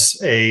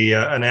provides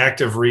an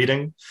active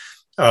reading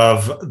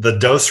of the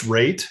dose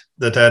rate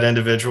that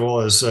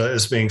individual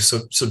is being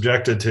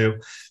subjected to.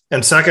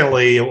 And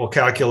secondly, it will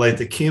calculate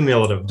the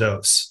cumulative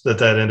dose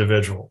that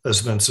individual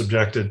has been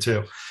subjected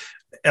to.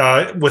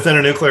 Within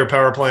a nuclear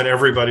power plant,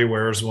 everybody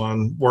wears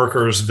one.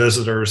 Workers,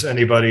 visitors,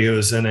 anybody who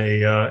is in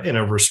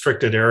a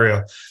restricted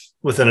area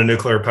within a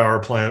nuclear power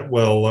plant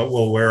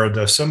will wear a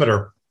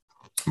dosimeter.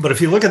 But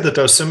if you look at the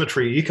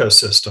dosimetry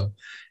ecosystem,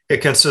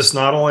 it consists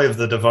not only of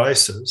the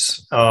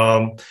devices,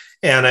 and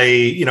in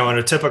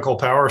a typical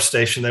power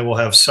station, they will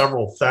have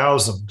several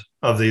thousand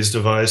of these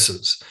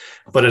devices,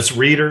 but it's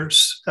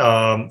readers,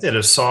 it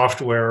is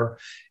software,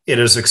 it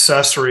is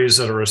accessories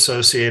that are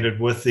associated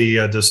with the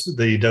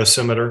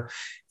dosimeter.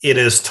 It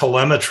is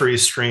telemetry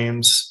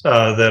streams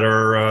that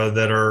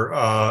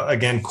are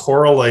again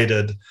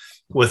correlated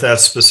with that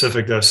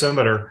specific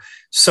dosimeter.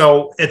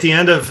 So at the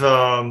end of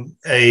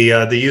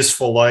the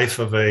useful life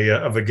of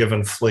a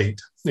given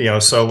fleet,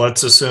 so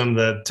let's assume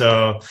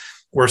that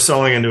we're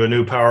selling into a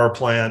new power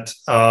plant.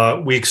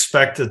 We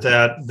expect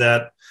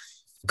that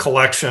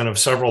collection of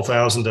several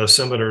thousand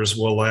dosimeters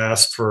will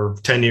last for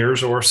 10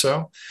 years or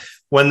so.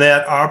 When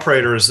that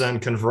operator is then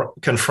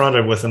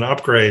confronted with an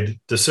upgrade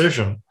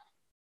decision,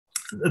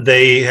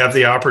 they have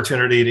the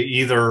opportunity to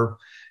either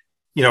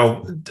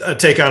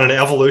take on an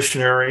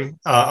evolutionary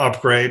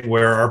upgrade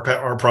where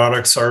our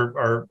products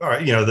are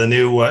the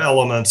new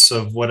elements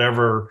of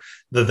whatever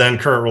the then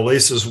current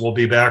releases will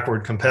be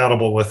backward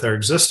compatible with their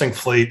existing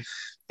fleet.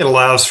 It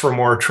allows for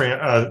more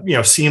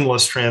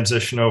seamless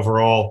transition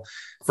overall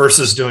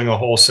versus doing a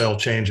wholesale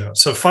changeout.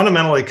 So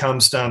fundamentally, it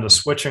comes down to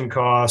switching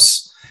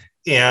costs,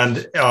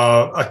 and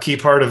a key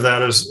part of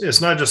that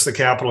is not just the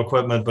capital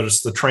equipment, but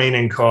it's the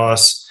training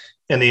costs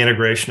and the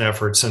integration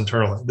efforts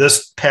internally.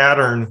 This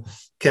pattern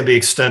can be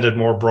extended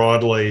more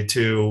broadly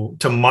to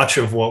much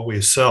of what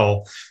we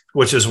sell,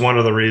 which is one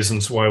of the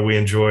reasons why we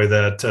enjoy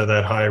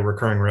that high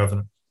recurring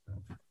revenue.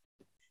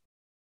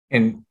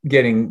 And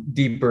getting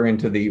deeper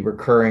into the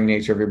recurring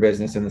nature of your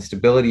business and the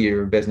stability of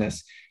your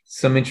business,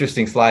 some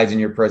interesting slides in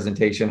your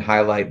presentation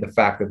highlight the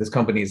fact that this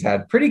company has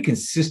had pretty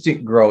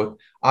consistent growth,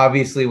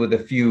 obviously with a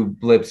few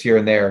blips here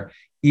and there,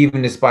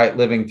 even despite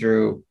living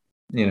through,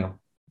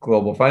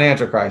 global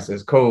financial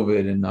crisis,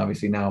 COVID, and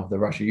obviously now the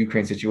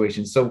Russia-Ukraine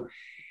situation. So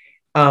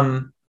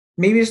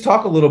maybe just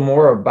talk a little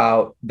more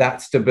about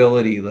that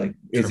stability. Like,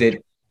 is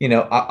it,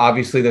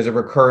 obviously there's a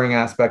recurring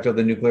aspect of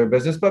the nuclear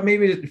business, but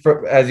maybe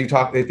as you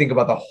think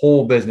about the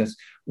whole business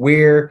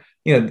where,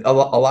 a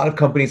lot of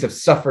companies have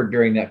suffered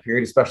during that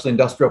period, especially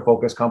industrial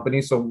focused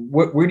companies. So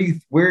what do you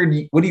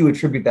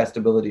attribute that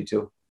stability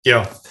to?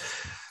 Yeah.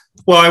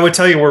 Well, I would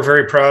tell you we're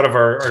very proud of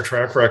our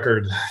track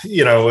record.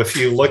 If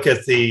you look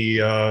at the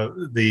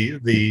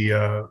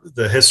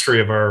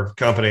history of our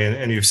company,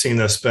 and you've seen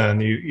this,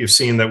 Ben, you've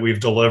seen that we've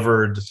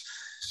delivered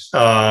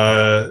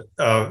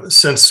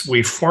since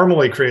we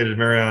formally created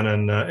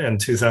Mirion in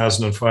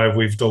 2005.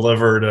 We've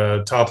delivered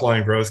a top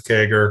line growth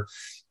CAGR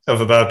of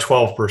about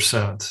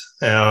 12%.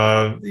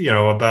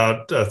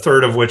 About a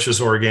third of which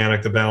is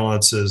organic. The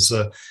balance is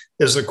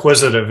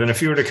acquisitive. And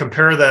if you were to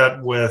compare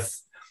that with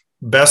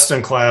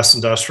best-in-class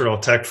industrial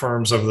tech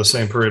firms over the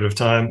same period of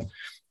time,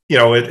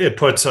 it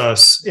puts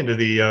us into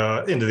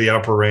the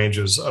upper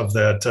ranges of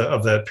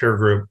that peer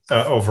group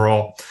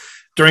overall.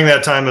 During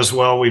that time as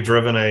well, we've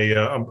driven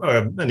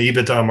an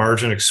EBITDA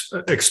margin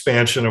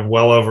expansion of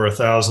well over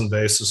 1,000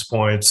 basis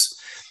points,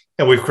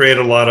 and we've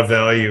created a lot of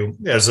value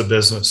as a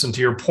business. And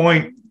to your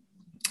point,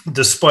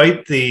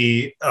 despite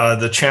the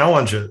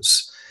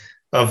challenges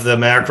of the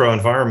macro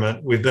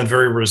environment, we've been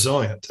very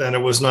resilient. And it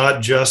was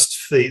not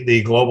just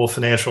the global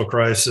financial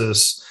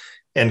crisis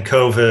and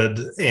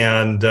COVID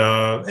and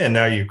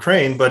now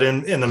Ukraine, but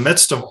in the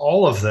midst of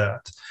all of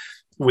that,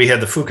 we had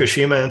the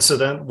Fukushima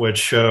incident,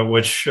 which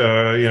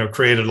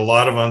created a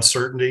lot of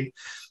uncertainty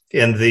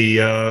in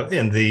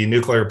the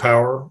nuclear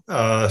power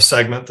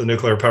segment, the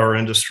nuclear power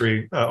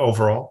industry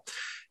overall.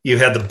 You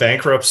had the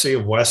bankruptcy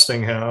of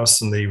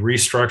Westinghouse and the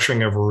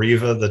restructuring of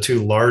Areva, the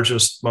two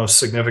largest, most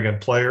significant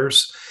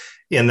players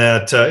in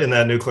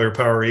that nuclear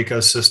power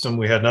ecosystem.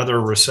 We had another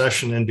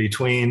recession in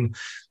between.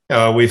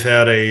 We've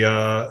had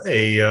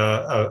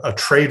a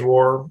trade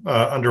war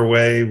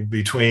underway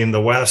between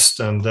the West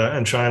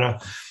and China.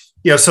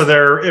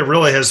 So it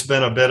really has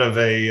been a bit of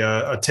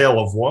a tale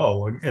of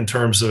woe in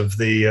terms of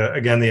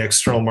the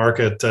external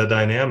market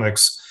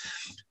dynamics.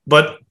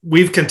 But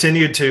we've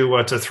continued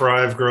to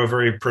thrive, grow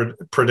very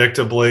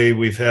predictably.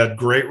 We've had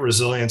great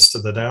resilience to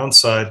the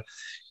downside.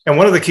 And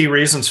one of the key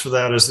reasons for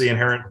that is the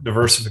inherent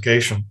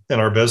diversification in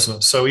our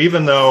business. So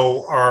even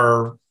though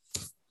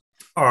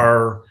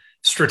our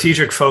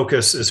strategic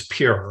focus is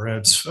pure,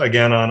 it's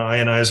again on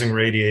ionizing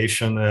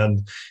radiation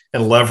and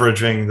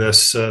leveraging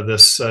this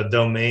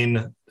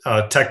domain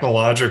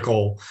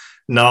technological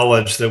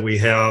knowledge that we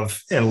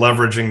have and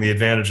leveraging the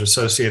advantage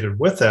associated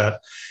with that.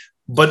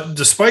 But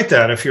despite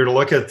that, if you're to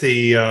look at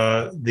the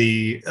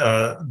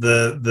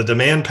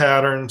demand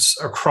patterns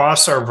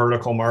across our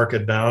vertical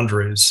market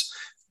boundaries,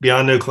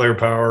 beyond nuclear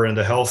power,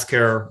 into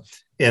healthcare,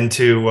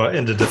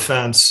 into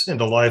defense,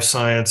 into life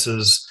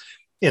sciences,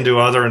 into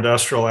other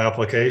industrial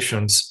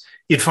applications,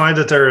 you'd find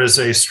that there is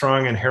a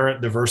strong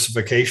inherent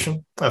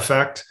diversification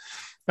effect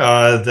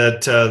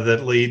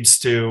that leads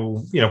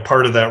to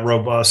part of that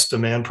robust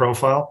demand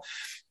profile,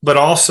 but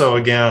also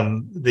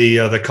again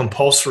the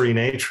compulsory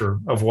nature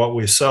of what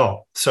we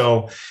sell.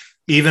 So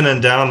even in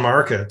down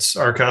markets,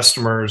 our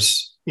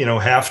customers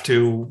have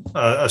to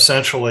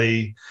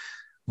essentially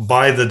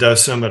buy the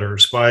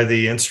dosimeters, buy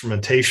the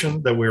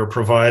instrumentation that we are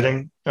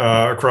providing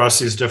across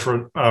these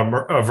different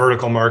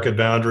vertical market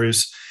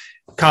boundaries.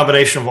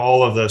 Combination of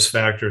all of those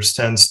factors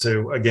tends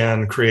to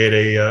again create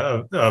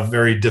a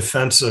very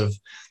defensive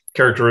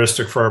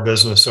characteristic for our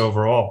business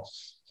overall.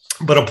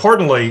 But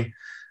importantly,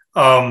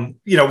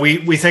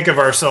 we think of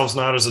ourselves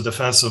not as a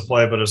defensive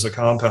play, but as a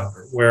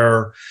compounder,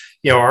 where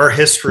our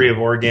history of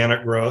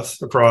organic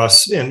growth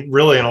across in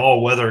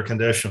all weather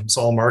conditions,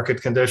 all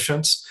market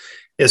conditions,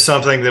 is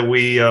something that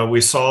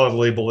we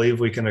solidly believe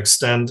we can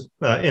extend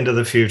into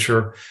the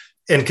future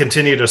and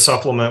continue to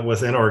supplement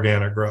with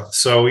inorganic growth.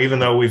 So even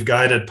though we've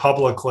guided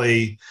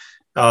publicly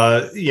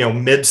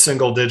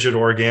mid-single digit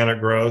organic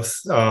growth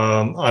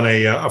on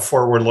a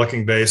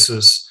forward-looking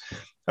basis,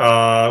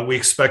 we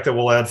expect that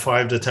we'll add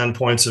 5 to 10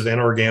 points of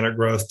inorganic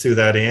growth to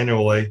that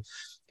annually.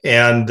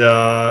 And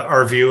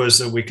our view is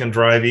that we can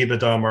drive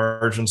EBITDA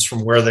margins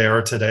from where they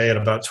are today at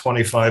about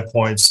 25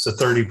 points to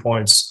 30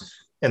 points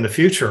in the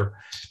future.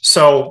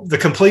 So the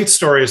complete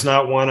story is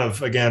not one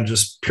of, again,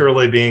 just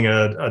purely being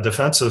a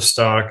defensive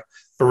stock,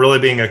 but really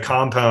being a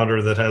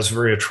compounder that has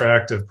very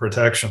attractive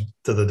protection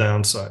to the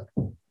downside.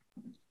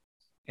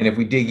 And if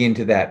we dig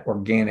into that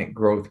organic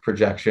growth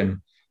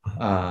projection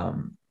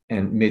and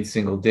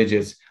mid-single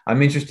digits,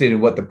 I'm interested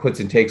in what the puts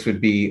and takes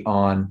would be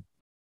on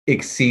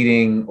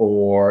exceeding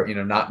or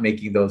not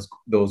making those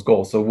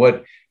goals. So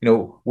what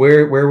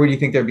where would you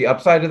think there'd be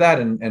upside to that,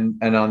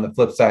 and on the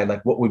flip side,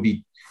 like what would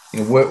be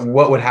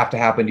what would have to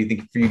happen, do you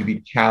think, for you to be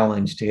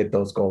challenged to hit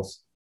those goals?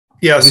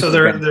 Yeah, so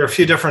there are a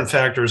few different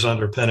factors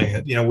underpinning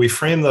it. We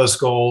frame those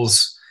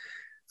goals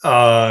with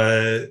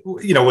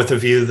the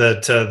view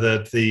that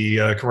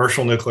the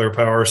commercial nuclear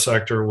power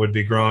sector would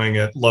be growing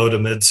at low to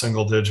mid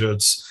single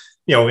digits,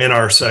 in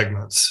our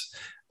segments,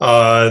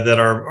 that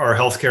our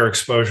healthcare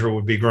exposure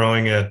would be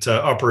growing at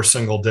upper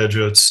single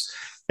digits,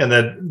 and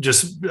that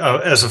just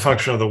as a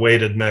function of the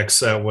weighted mix,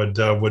 that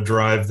would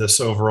drive this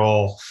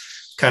overall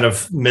kind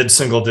of mid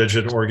single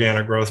digit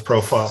organic growth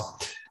profile.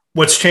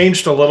 What's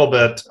changed a little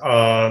bit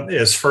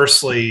is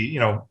firstly,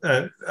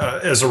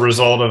 as a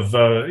result of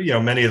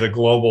many of the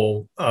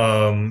global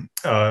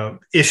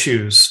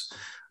issues,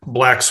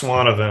 black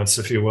swan events,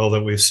 if you will,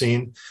 that we've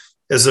seen,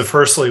 is that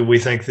firstly we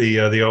think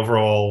the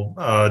overall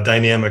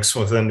dynamics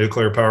within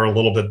nuclear power are a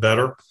little bit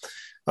better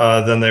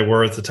than they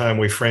were at the time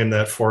we framed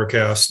that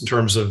forecast in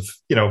terms of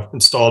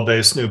installed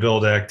base new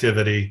build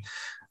activity,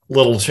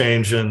 little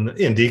change in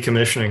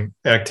decommissioning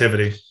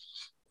activity.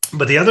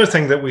 But the other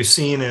thing that we've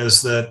seen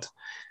is that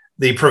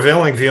the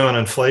prevailing view on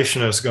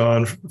inflation has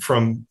gone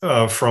from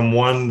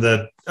one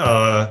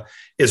that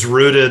is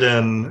rooted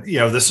in,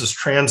 this is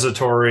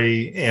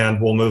transitory and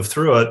we'll move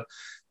through it,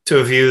 to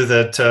a view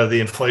that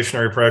the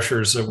inflationary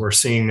pressures that we're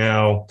seeing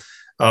now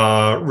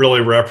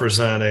really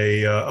represent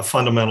a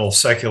fundamental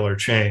secular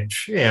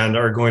change and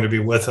are going to be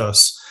with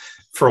us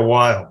for a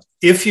while.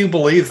 If you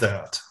believe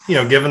that,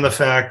 given the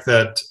fact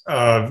that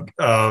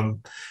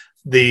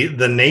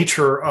the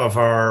nature of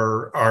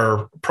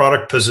our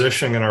product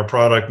positioning and our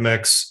product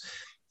mix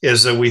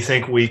is that we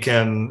think we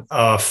can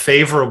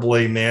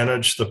favorably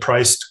manage the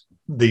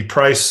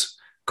price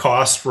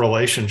cost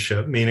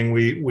relationship, meaning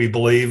we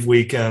believe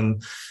we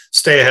can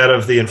stay ahead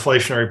of the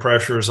inflationary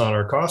pressures on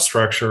our cost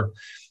structure.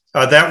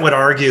 That would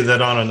argue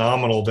that on a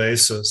nominal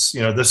basis,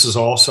 this is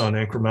also an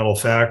incremental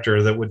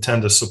factor that would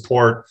tend to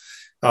support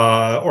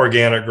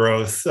organic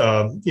growth,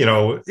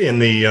 in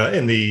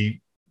the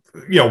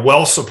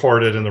well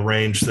supported in the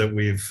range that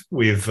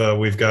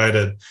we've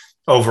guided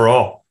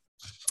overall.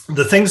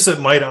 The things that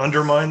might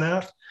undermine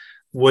that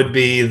would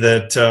be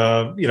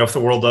that if the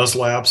world does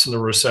lapse into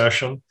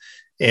recession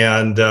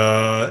and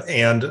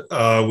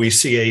we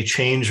see a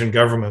change in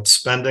government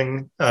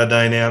spending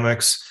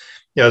dynamics,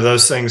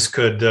 those things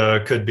could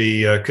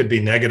be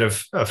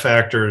negative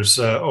factors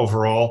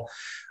overall.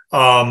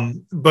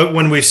 But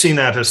when we've seen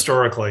that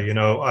historically,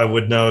 I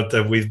would note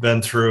that we've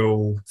been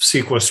through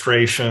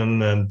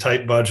sequestration and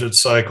tight budget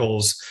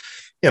cycles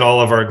in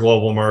all of our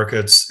global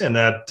markets, and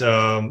that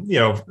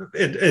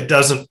it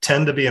doesn't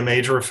tend to be a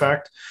major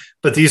effect.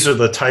 But these are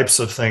the types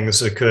of things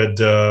that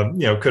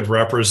could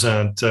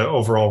represent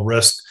overall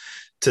risk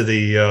to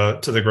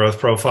the growth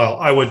profile.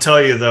 I would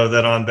tell you though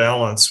that on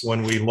balance,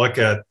 when we look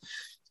at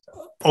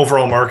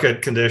overall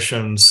market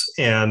conditions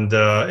and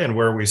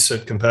where we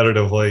sit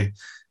competitively,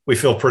 we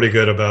feel pretty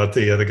good about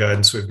the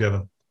guidance we've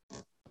given.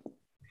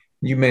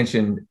 You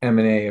mentioned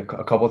M&A a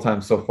couple of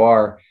times so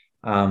far.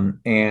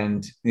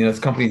 And this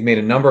company's made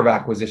a number of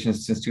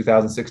acquisitions since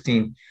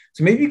 2016.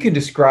 So maybe you can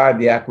describe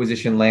the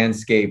acquisition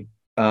landscape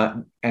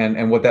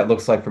and what that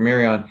looks like for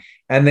Mirion.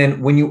 And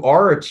then when you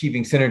are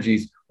achieving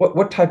synergies,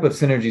 what type of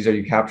synergies are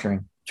you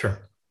capturing? Sure.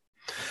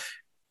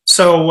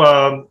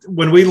 So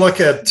when we look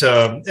at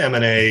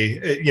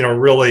M&A,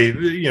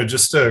 really,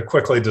 just to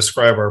quickly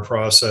describe our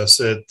process,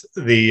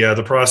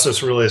 the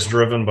process really is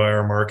driven by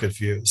our market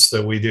views.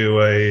 That we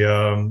do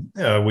an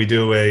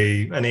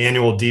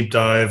annual deep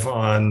dive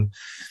on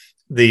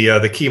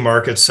the key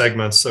market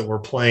segments that we're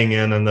playing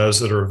in and those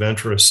that are of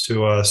interest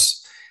to us.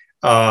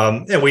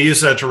 And we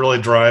use that to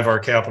really drive our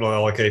capital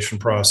allocation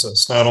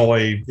process, not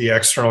only the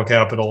external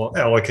capital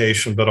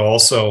allocation, but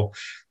also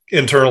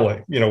internally,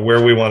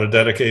 where we want to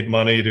dedicate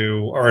money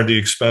to R&D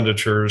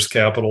expenditures,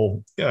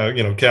 capital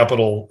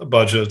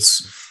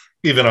budgets,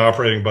 even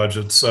operating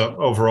budgets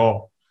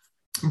overall.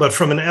 But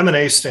from an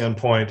M&A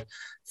standpoint,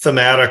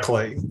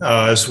 thematically,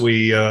 as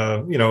we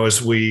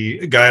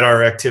guide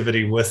our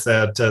activity with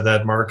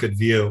that market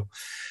view,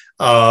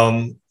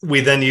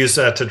 we then use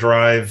that to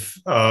drive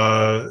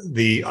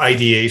the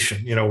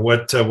ideation.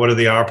 What are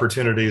the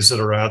opportunities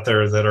that are out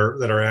there that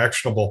are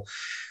actionable?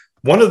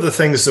 One of the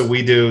things that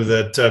we do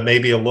that may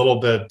be a little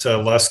bit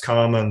less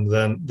common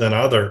than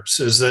others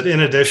is that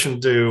in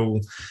addition to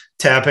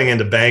tapping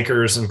into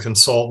bankers and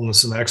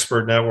consultants and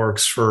expert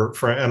networks for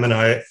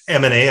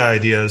M&A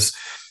ideas,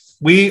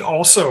 we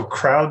also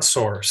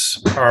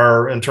crowdsource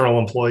our internal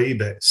employee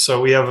base. So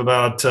we have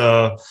about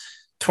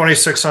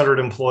 2,600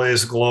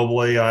 employees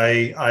globally.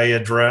 I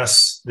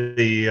address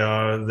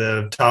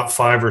the top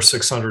 500 or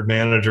 600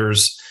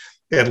 managers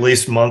at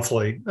least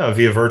monthly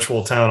via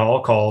virtual town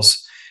hall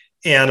calls.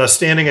 And a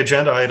standing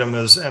agenda item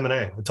is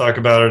M&A. We talk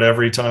about it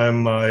every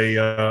time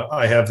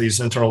I have these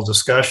internal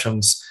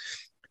discussions.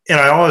 And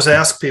I always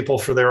ask people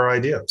for their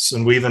ideas.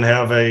 And we even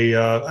have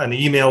an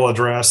email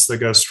address that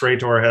goes straight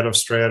to our head of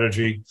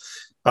strategy.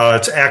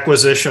 It's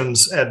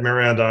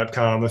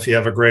acquisitions@mirion.com. If you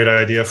have a great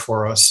idea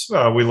for us,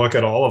 we look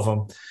at all of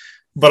them.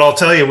 But I'll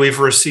tell you, we've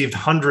received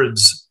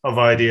hundreds of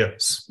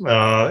ideas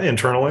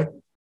internally.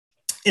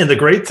 And the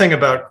great thing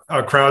about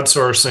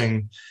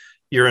crowdsourcing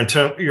your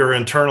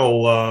internal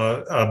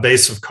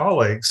base of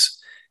colleagues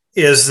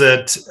is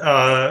that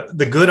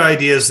the good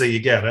ideas that you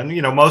get, and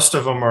most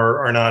of them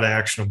are not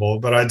actionable,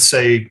 but I'd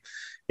say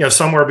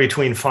somewhere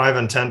between 5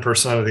 and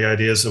 10% of the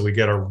ideas that we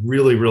get are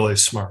really, really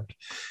smart.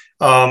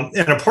 And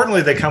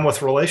importantly, they come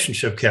with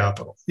relationship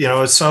capital.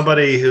 It's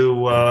somebody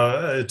who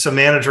it's a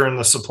manager in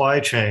the supply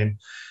chain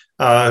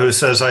who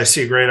says, I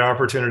see a great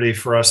opportunity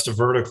for us to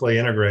vertically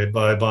integrate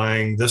by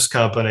buying this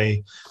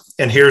company,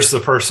 and here's the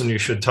person you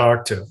should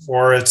talk to.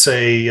 Or it's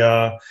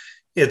somebody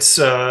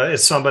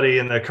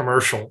in the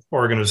commercial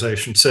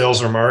organization,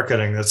 sales or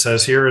marketing, that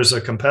says, here is a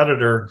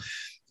competitor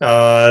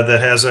that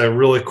has a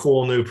really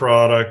cool new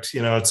product.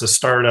 It's a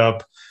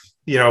startup.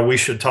 We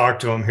should talk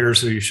to them.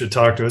 Here's who you should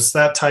talk to. It's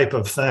that type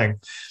of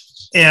thing.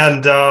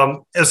 And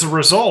as a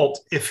result,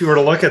 if you were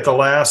to look at the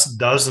last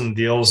dozen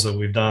deals that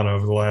we've done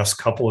over the last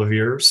couple of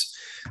years,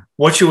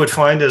 what you would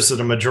find is that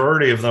a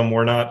majority of them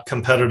were not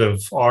competitive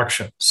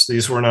auctions.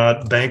 These were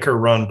not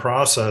banker-run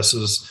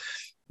processes,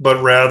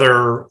 but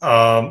rather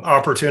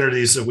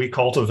opportunities that we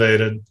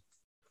cultivated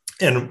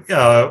and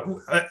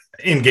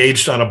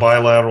engaged on a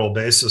bilateral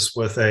basis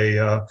with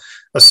a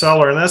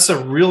seller. And that's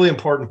a really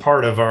important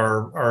part of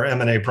our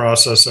M&A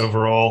process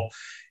overall,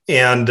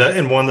 and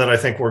one that I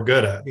think we're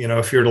good at.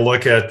 If you're to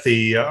look at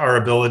our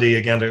ability,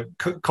 again, to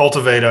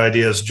cultivate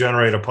ideas,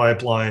 generate a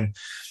pipeline,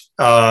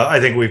 I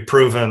think we've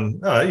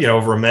proven,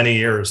 over many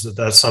years that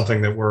that's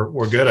something that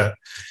we're good at.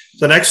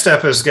 The next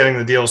step is getting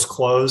the deals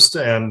closed,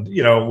 and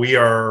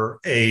we're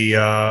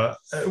a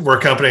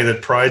company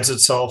that prides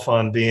itself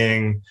on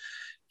being,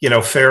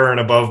 fair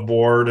and above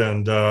board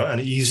and an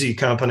easy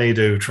company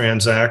to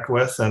transact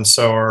with, and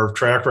so our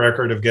track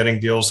record of getting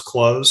deals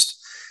closed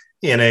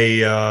in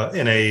a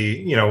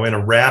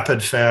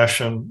rapid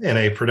fashion, in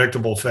a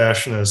predictable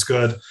fashion is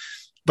good.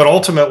 But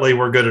ultimately,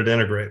 we're good at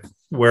integrating.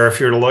 Where if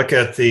you're to look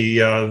at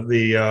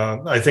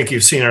I think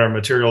you've seen in our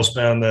materials,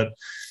 Ben, that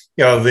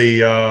at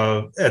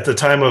the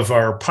time of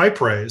our PIPE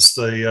raise,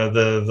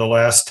 the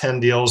last 10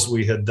 deals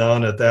we had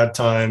done at that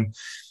time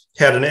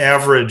had an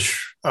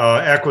average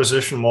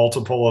acquisition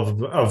multiple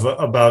of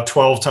about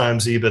 12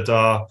 times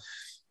EBITDA.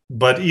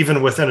 But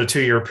even within a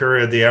 2-year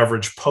period, the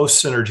average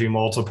post-synergy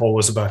multiple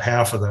was about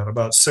half of that,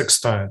 about 6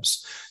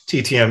 times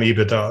TTM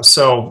EBITDA.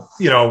 So,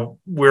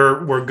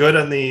 we're good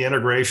in the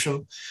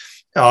integration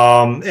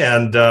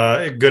and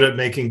good at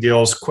making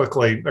deals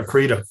quickly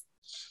accretive.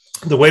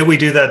 The way we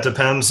do that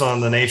depends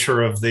on the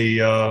nature of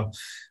the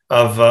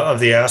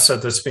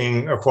asset that's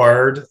being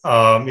acquired.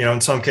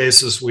 In some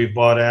cases, we've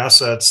bought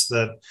assets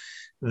that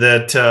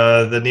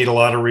need a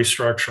lot of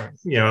restructuring.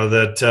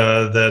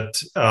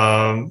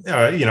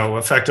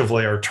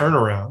 Effectively are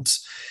turnarounds.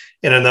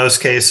 And in those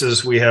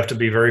cases, we have to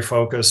be very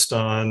focused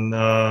on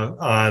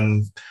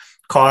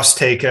cost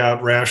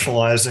takeout,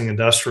 rationalizing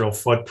industrial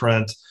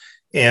footprint,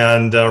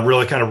 and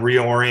really kind of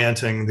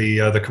reorienting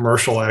the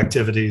commercial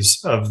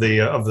activities of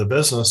the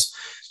business.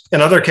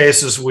 In other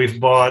cases, we've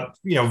bought,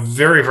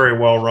 very, very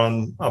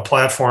well-run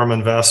platform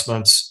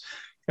investments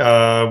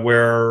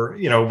where,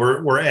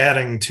 we're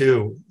adding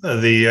to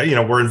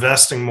we're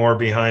investing more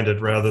behind it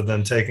rather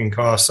than taking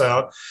costs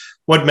out.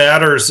 What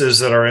matters is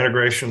that our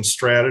integration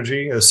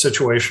strategy is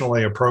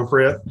situationally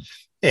appropriate,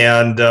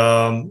 and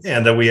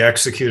that we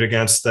execute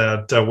against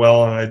that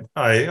well. And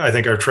I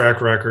think our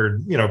track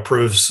record,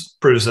 proves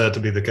that to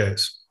be the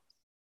case.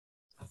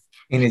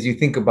 And as you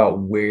think about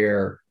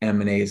where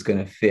M&A is going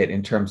to fit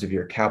in terms of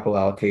your capital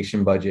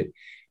allocation budget,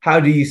 how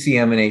do you see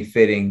M&A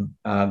fitting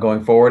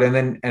going forward?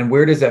 And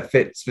where does that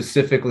fit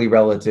specifically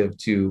relative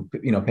to,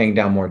 paying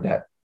down more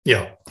debt?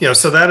 Yeah.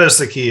 So that is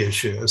the key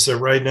issue. Is that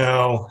right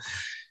now,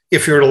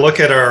 if you were to look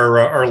at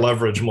our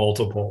leverage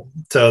multiple,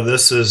 so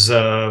this is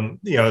our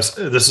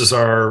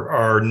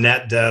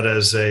net debt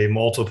as a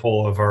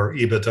multiple of our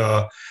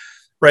EBITDA.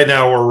 Right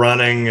now, we're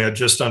running at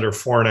just under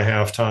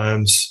 4.5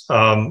 times.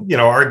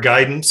 Our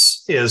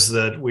guidance is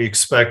that we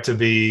expect to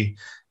be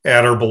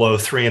at or below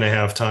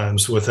 3.5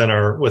 times within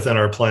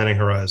our planning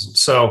horizon.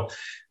 So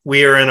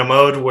we are in a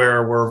mode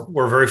where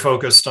we're very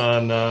focused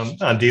on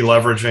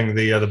deleveraging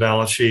the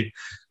balance sheet.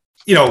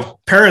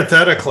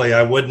 Parenthetically,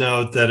 I would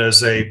note that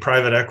as a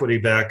private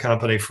equity-backed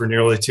company for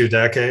nearly 2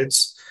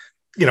 decades,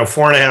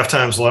 4.5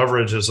 times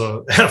leverage is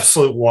an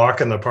absolute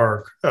walk in the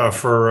park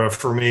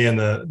for me and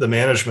the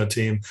management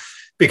team,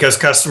 because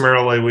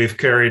customarily we've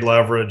carried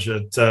leverage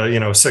at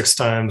 6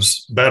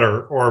 times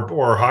better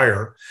or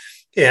higher,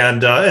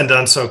 and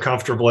done so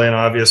comfortably, and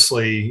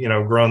obviously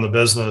grown the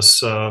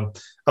business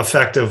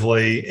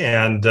effectively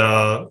and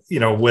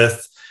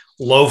with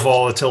low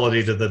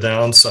volatility to the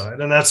downside,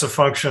 and that's a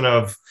function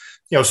of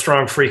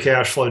strong free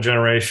cash flow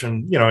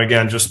generation.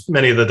 Again, just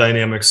many of the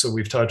dynamics that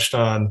we've touched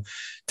on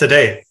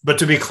today. But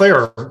to be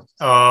clear,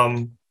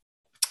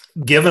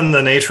 given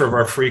the nature of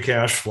our free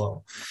cash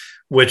flow,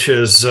 which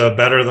is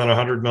better than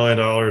 $100 million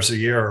a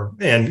year,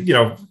 and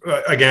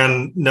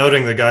again,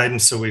 noting the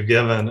guidance that we've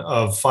given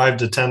of 5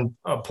 to 10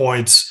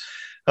 points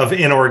of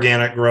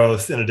inorganic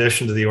growth in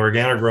addition to the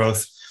organic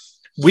growth,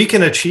 we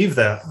can achieve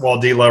that while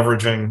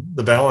deleveraging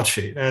the balance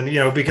sheet. And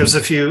because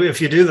if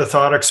you do the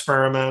thought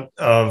experiment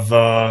of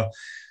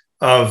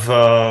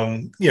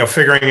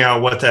figuring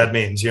out what that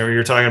means,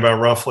 you're talking about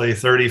roughly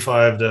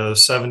 $35 to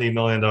 $70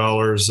 million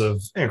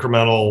of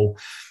incremental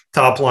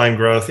top line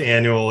growth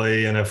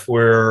annually, and if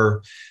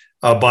we're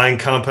buying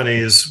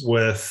companies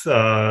with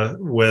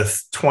 20%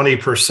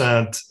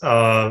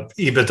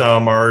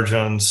 EBITDA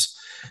margins,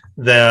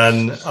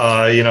 then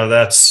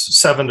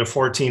that's $7 to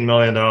 $14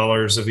 million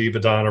of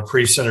EBITDA on a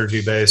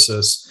pre-synergy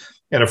basis.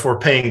 And if we're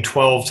paying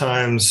 12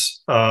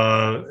 times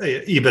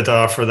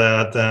EBITDA for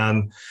that,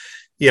 then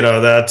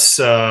that's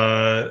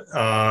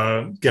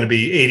going to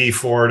be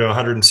 84 to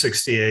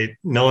 168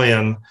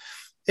 million.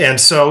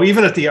 And so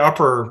even at the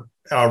upper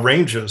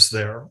ranges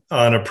there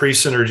on a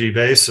pre-synergy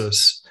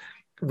basis,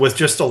 with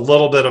just a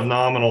little bit of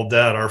nominal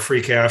debt, our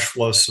free cash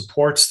flow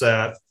supports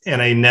that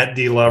and a net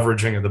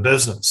deleveraging of the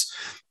business.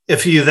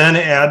 If you then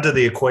add to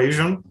the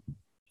equation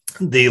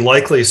the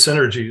likely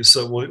synergies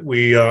that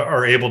we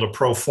are able to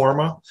pro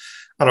forma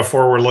on a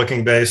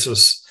forward-looking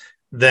basis,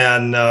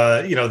 then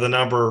the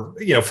number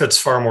fits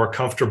far more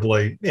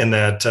comfortably in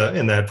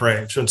that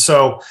range. And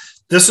so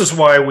this is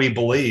why we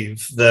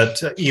believe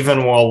that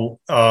even while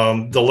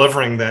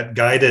delivering that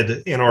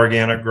guided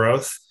inorganic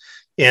growth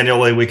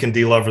annually, we can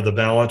delever the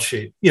balance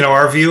sheet.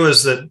 Our view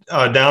is that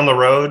down the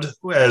road,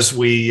 as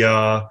we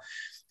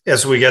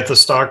get the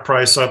stock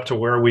price up to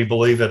where we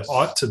believe it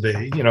ought to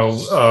be,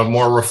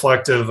 more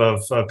reflective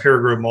of peer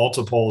group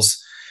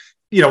multiples,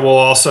 we'll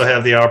also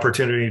have the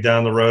opportunity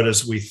down the road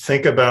as we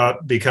think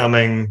about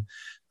becoming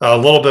a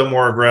little bit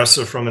more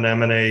aggressive from an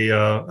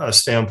M&A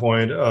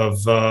standpoint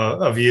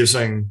of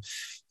using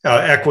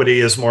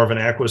equity as more of an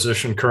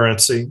acquisition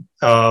currency.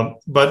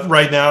 But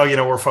right now,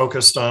 we're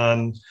focused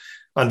on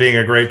being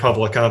a great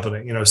public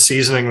company,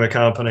 seasoning the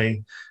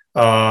company,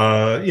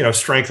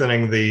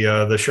 strengthening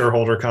the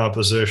shareholder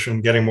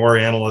composition, getting more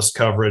analyst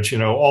coverage,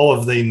 all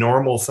of the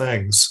normal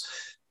things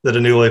that a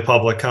newly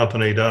public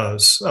company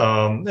does.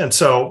 And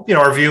so,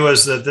 our view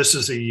is that this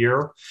is a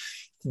year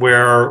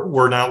where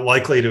we're not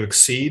likely to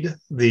exceed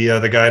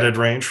the guided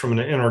range from an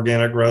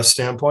inorganic growth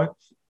standpoint,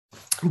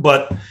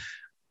 but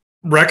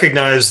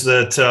recognize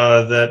that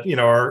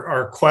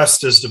our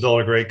quest is to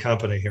build a great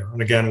company here.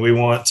 And again, we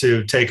want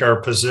to take our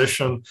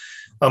position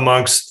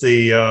amongst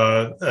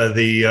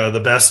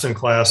the best in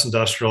class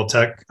industrial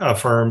tech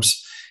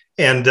firms,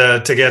 and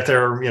to get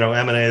there,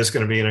 M&A is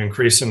going to be an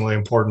increasingly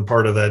important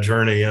part of that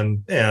journey.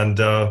 And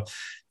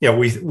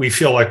we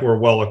feel like we're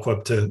well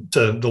equipped to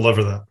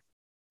deliver that.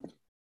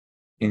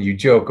 And you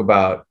joke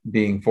about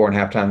being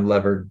 4.5 times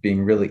levered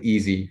being really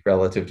easy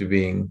relative to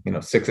being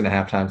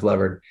 6.5 times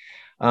levered.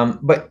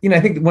 But I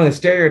think one of the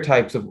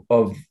stereotypes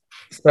of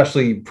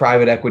especially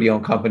private equity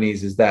owned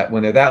companies is that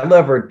when they're that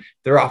levered,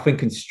 they're often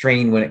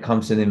constrained when it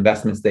comes to the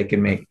investments they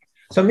can make.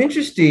 So I'm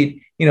interested,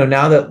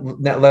 now that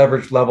net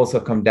leverage levels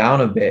have come down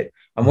a bit,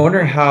 I'm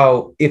wondering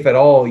how, if at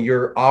all,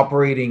 you're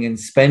operating and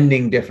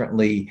spending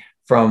differently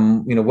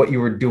from, what you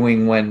were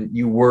doing when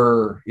you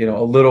were, a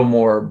little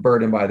more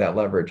burdened by that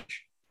leverage?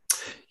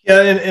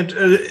 Yeah,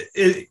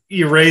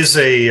 you raise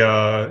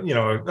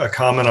a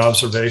common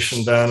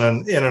observation, Ben,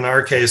 and in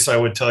our case, I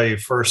would tell you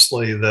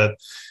firstly that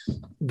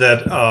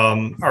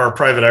our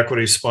private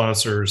equity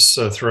sponsors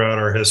throughout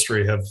our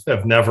history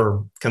have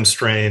never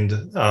constrained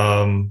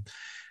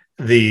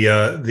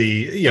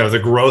the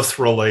growth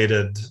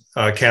related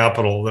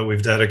capital that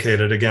we've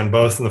dedicated, again,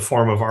 both in the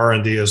form of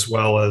R&D as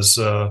well as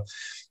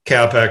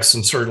CapEx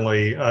and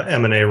certainly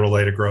M&A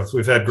related growth.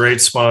 We've had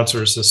great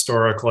sponsors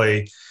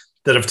historically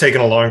that have taken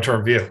a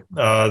long-term view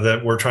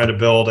that we're trying to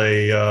build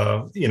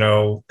a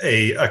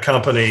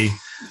company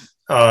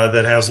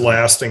that has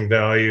lasting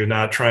value,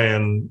 not try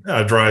and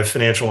drive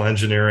financial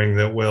engineering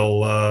that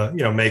will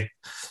make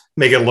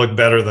it look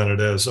better than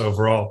it is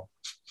overall.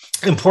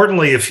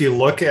 Importantly, if you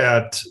look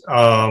at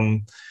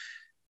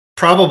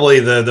probably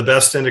the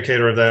best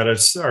indicator of that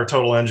is our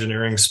total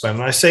engineering spend.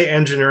 And I say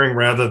engineering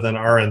rather than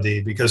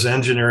R&D because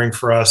engineering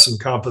for us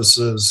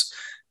encompasses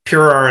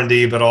pure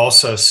R&D, but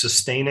also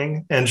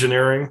sustaining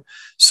engineering,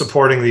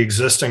 supporting the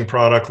existing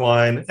product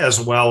line, as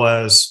well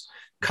as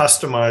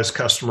customized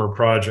customer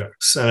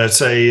projects. And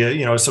it's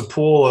a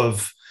pool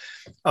of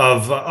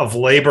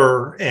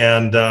labor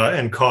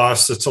and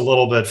costs that's a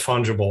little bit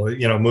fungible.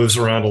 It moves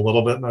around a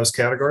little bit in those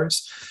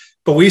categories.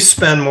 But we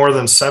spend more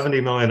than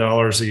 $70 million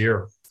a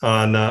year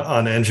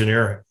on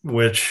engineering,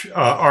 which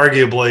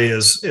arguably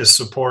is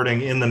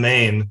supporting in the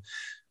main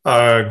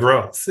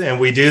growth. And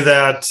we do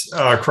that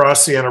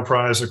across the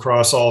enterprise,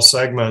 across all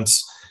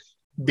segments,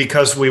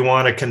 because we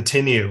want to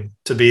continue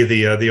to be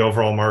the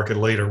overall market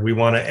leader. We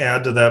want to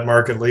add to that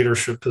market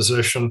leadership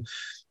position.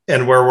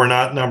 And where we're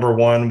not number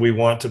one, we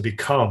want to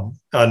become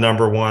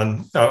number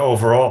one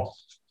overall.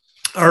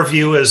 Our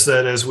view is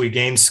that as we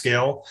gain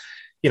scale,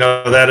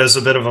 that is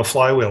a bit of a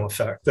flywheel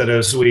effect, that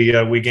as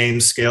we gain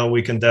scale,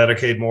 we can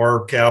dedicate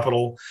more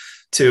capital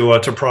to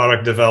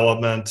product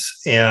development.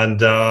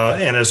 And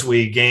as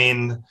we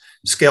gain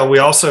scale, we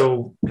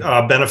also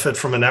benefit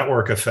from a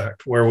network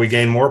effect where we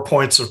gain more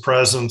points of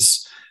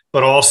presence,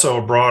 but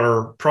also a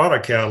broader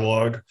product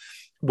catalog,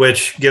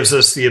 which gives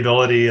us the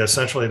ability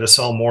essentially to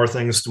sell more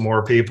things to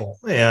more people.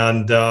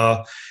 And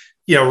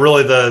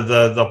really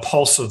the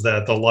pulse of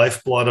that, the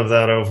lifeblood of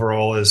that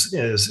overall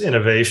is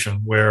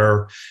innovation,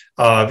 where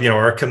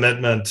our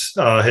commitment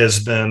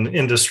has been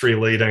industry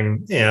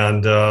leading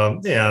and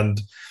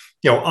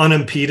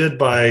unimpeded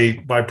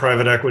by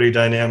private equity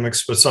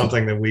dynamics, but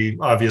something that we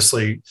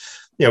obviously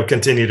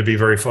continue to be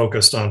very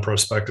focused on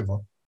prospectively.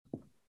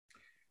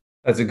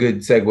 That's a good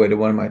segue to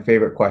one of my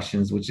favorite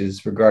questions, which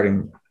is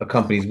regarding a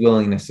company's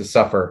willingness to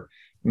suffer,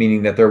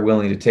 meaning that they're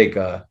willing to take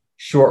a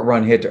short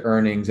run hit to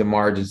earnings and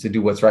margins to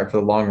do what's right for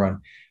the long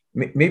run.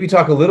 Maybe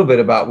talk a little bit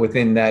about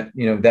within that,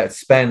 that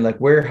spend, like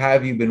where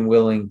have you been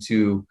willing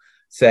to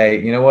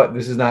say,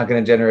 this is not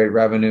going to generate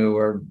revenue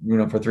or,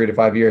 for 3 to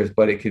 5 years,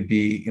 but it could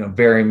be,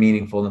 very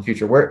meaningful in the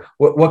future.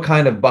 What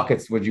kind of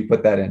buckets would you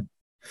put that in?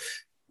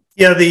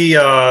 Yeah,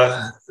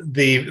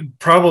 the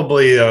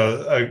probably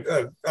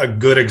a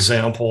good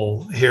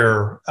example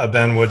here,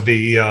 Ben, would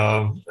be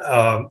a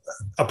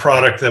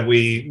product that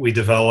we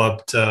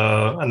developed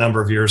a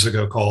number of years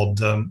ago called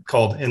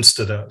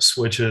Instadose,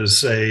 which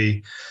is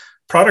a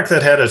product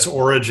that had its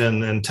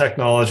origin in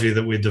technology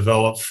that we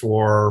developed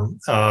for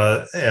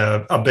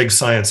a big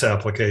science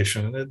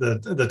application.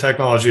 The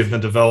technology had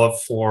been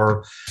developed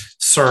for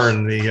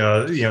CERN,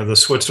 the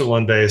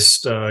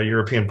Switzerland-based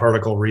European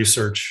Particle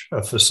Research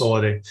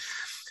Facility.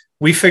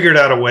 We figured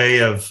out a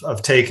way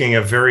of taking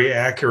a very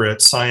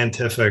accurate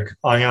scientific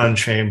ion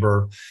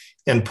chamber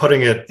and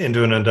putting it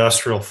into an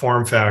industrial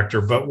form factor.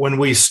 But when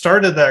we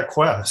started that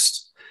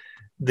quest,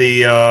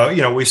 we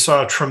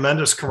saw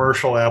tremendous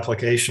commercial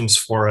applications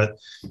for it,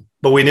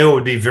 but we knew it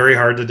would be very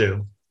hard to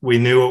do. We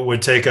knew it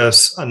would take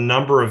us a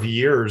number of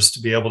years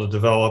to be able to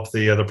develop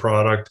the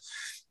product.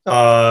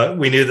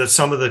 We knew that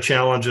some of the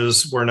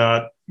challenges were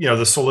not,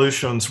 the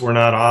solutions were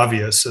not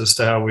obvious as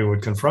to how we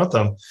would confront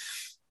them.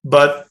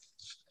 But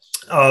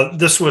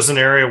this was an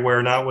area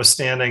where,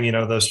 notwithstanding,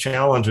 those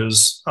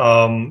challenges,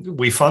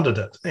 we funded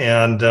it.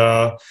 And,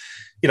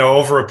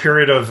 over a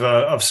period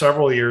of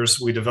several years,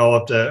 we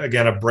developed,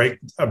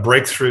 a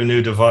breakthrough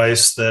new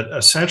device that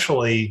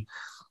essentially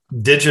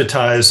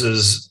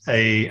digitizes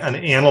an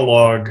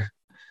analog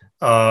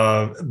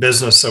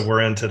business that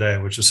we're in today,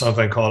 which is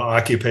something called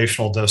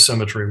occupational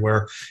dosimetry,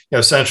 where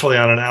essentially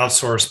on an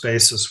outsourced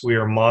basis, we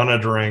are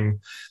monitoring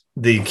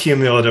the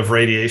cumulative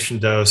radiation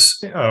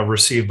dose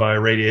received by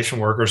radiation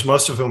workers,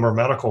 most of whom are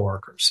medical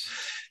workers.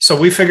 So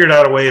we figured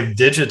out a way of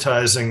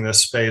digitizing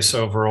this space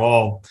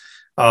overall,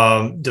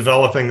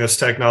 developing this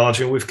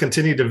technology. We've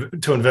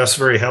continued to invest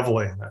very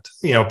heavily in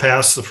it,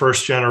 past the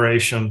first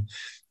generation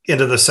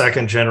into the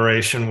second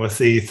generation, with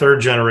the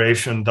third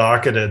generation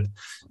docketed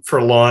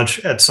for launch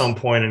at some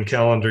point in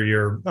calendar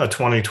year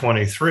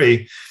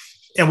 2023.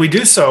 And we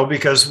do so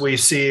because we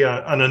see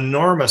an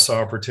enormous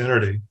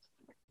opportunity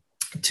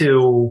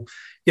to,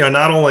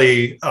 not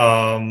only,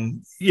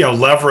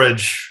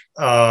 leverage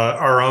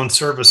our own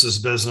services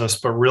business,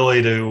 but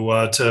really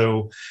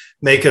to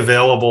make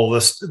available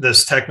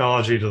this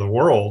technology to the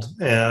world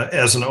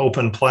as an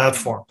open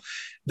platform.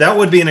 That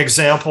would be an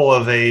example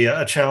of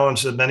a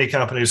challenge that many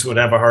companies would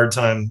have a hard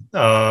time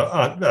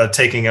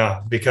taking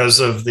on because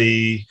of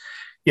the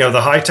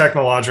high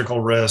technological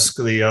risk,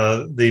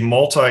 the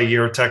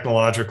multi-year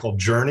technological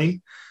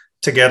journey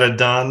to get it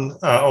done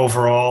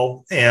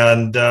overall,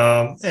 and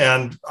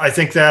I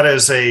think that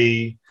is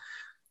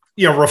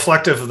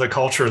reflective of the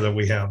culture that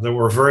we have. That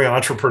we're a very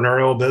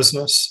entrepreneurial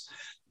business.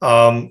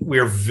 We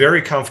are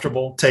very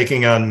comfortable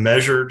taking on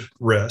measured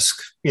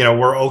risk.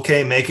 We're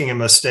okay making a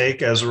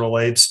mistake as it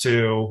relates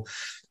to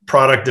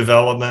product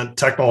development,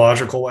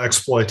 technological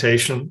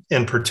exploitation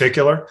in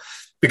particular,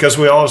 because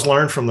we always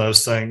learn from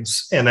those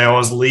things and they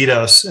always lead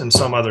us in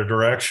some other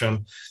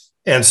direction.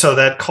 And so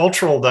that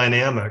cultural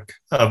dynamic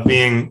of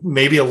being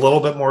maybe a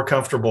little bit more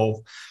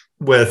comfortable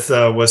with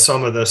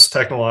some of this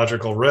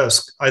technological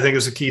risk, I think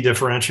is a key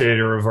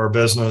differentiator of our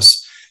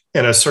business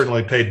and has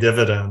certainly paid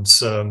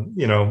dividends,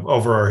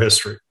 over our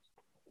history.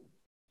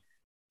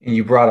 And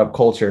you brought up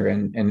culture,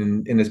 and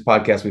in this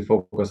podcast, we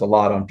focus a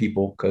lot on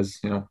people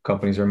because,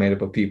 companies are made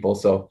up of people.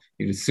 So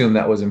you'd assume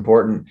that was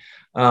important.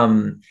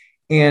 And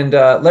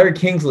Larry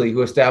Kingsley,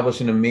 who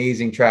established an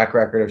amazing track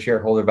record of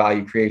shareholder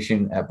value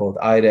creation at both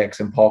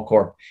IDEX and Pall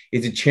Corp,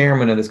 is the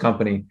chairman of this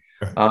company.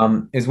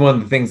 Is one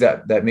of the things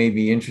that may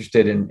be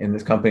interested in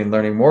this company and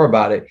learning more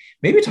about it.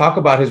 Maybe talk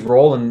about his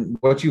role and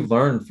what you've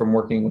learned from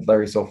working with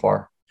Larry so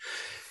far.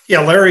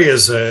 Yeah, Larry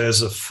is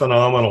a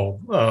phenomenal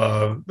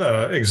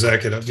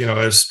executive.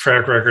 His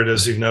track record,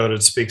 as you've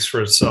noted, speaks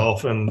for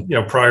itself. And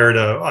prior to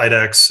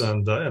IDEX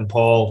and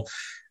Paul,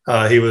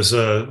 he was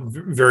a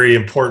very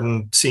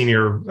important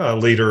senior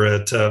leader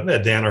at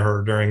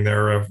Danaher during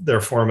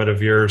their formative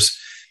years,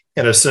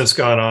 and has since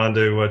gone on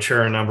to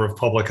chair a number of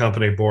public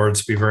company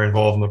boards, be very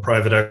involved in the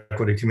private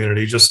equity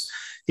community.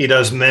 He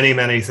does many,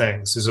 many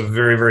things. He's a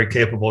very, very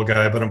capable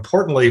guy. But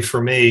importantly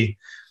for me,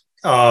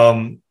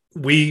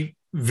 we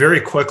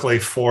very quickly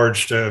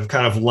forged a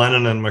kind of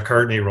Lennon and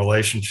McCartney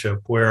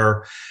relationship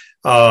where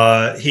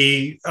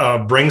he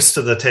brings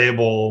to the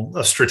table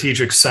a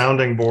strategic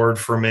sounding board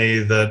for me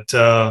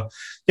that,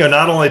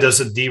 not only does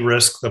it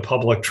de-risk the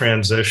public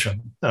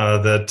transition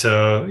that,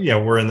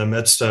 we're in the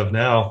midst of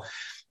now,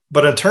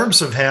 but in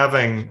terms of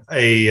having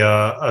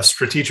a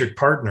strategic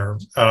partner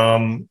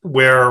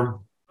where,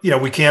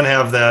 we can't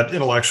have that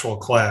intellectual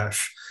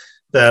clash,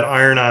 that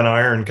iron on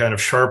iron kind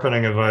of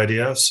sharpening of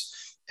ideas,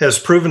 has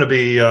proven to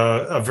be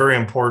a very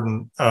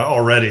important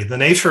already. The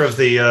nature of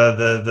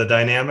the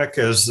dynamic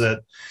is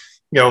that,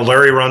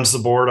 Larry runs the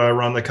board, I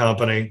run the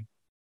company,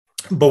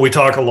 but we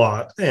talk a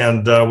lot,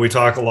 and we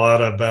talk a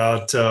lot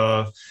about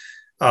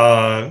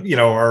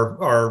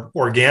our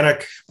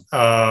organic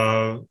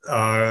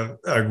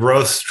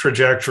growth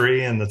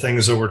trajectory and the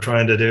things that we're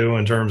trying to do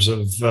in terms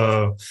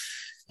of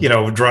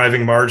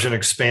driving margin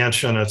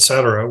expansion, et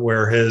cetera,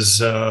 where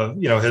his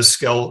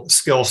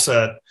skill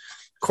set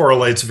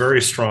correlates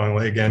very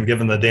strongly, again,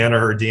 given the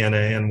Danaher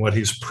DNA and what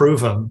he's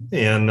proven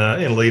in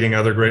leading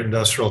other great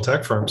industrial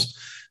tech firms,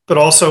 but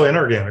also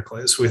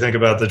inorganically as we think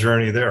about the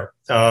journey there.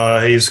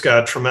 He's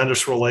got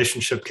tremendous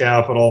relationship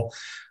capital,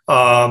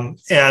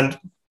 and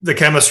the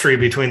chemistry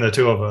between the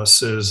two of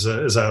us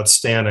is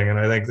outstanding. And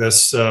I think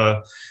this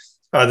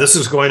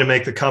is going to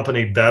make the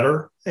company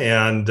better.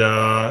 And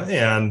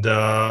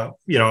that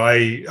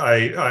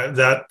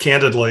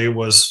candidly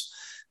was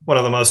one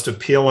of the most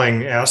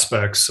appealing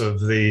aspects of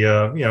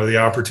the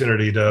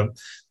opportunity to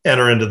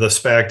enter into the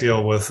SPAC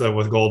deal with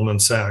Goldman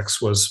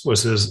Sachs was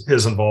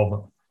his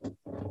involvement.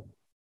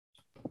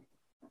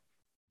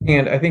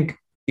 And I think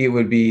it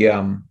would be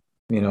a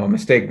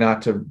mistake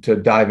not to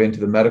dive into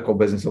the medical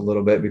business a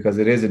little bit, because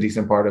it is a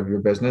decent part of your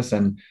business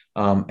and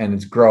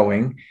it's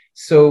growing.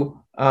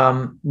 So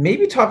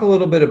maybe talk a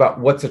little bit about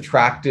what's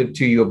attractive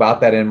to you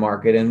about that end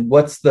market, and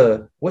what's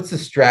the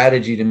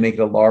strategy to make it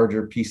a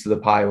larger piece of the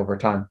pie over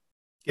time.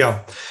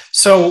 Yeah.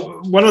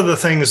 So one of the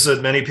things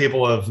that many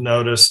people have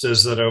noticed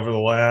is that over the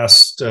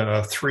last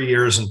 3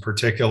 years in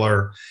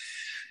particular,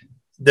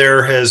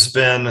 there has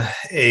been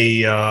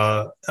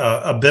a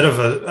bit of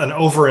an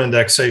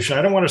over-indexation.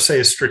 I don't want to say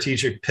a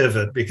strategic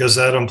pivot, because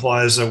that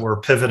implies that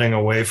we're pivoting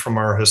away from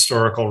our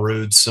historical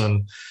roots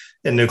in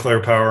nuclear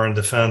power and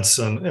defense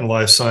and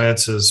life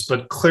sciences.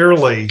 But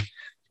clearly,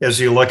 as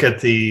you look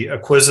at the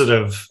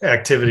acquisitive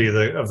activity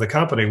of the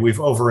company,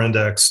 we've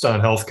over-indexed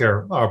on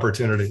healthcare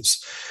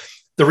opportunities.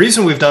 The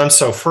reason we've done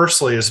so,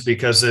 firstly, is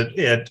because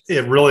it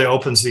really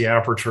opens the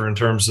aperture in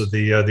terms of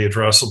the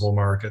addressable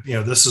market.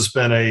 This has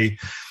been a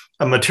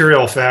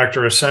material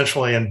factor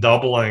essentially in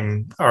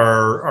doubling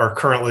our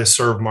currently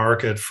served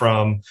market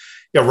from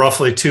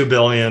roughly $2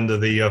 billion to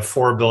the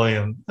 $4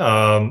 billion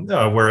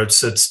where it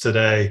sits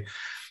today.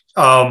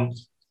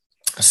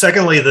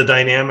 Secondly, the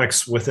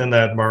dynamics within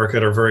that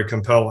market are very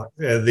compelling.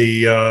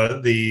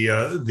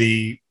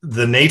 The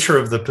nature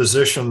of the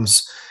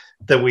positions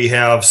that we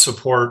have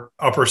support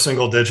upper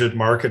single-digit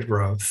market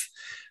growth.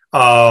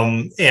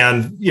 and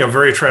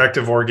very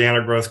attractive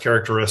organic growth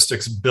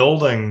characteristics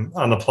building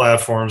on the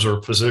platforms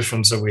or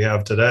positions that we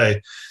have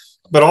today.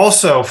 But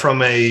also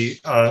from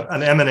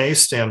an M&A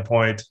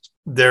standpoint,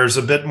 there's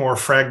a bit more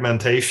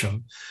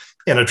fragmentation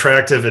and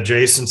attractive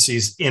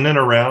adjacencies in and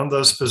around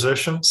those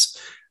positions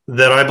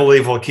that I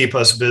believe will keep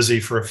us busy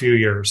for a few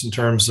years in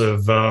terms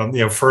of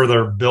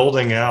further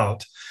building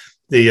out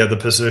the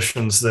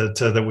positions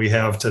that we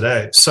have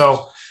today.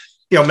 So,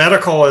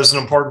 medical is an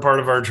important part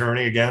of our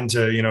journey, again,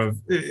 to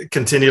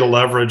continue to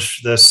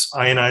leverage this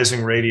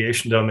ionizing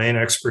radiation domain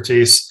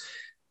expertise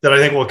that I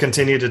think will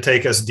continue to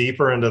take us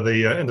deeper into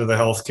the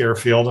healthcare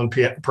field and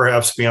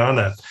perhaps beyond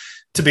that.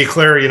 To be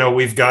clear,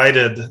 we've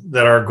guided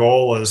that our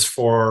goal is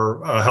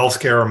for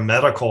healthcare or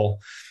medical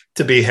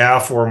to be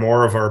half or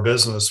more of our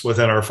business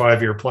within our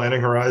 5-year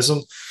planning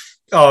horizon.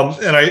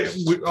 And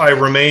I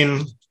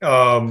remain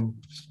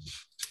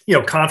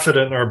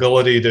confident in our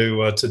ability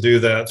to do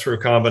that through a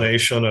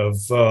combination of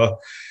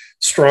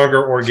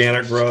stronger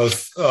organic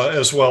growth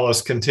as well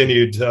as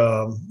continued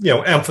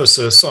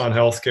emphasis on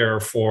healthcare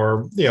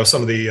for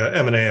some of the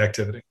M&A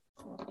activity.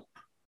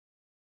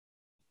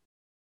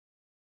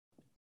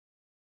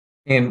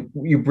 And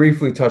you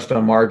briefly touched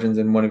on margins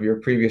in one of your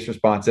previous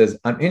responses.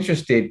 I'm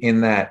interested in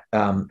that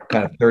kind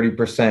of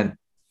 30%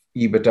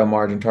 EBITDA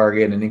margin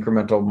target and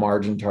incremental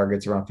margin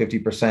targets around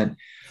 50%.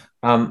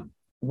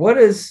 What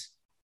does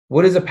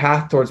a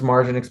path towards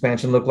margin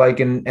expansion look like,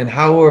 and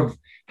how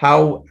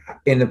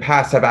in the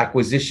past have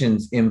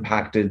acquisitions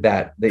impacted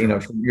that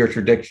your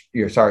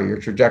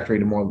trajectory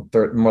to more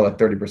like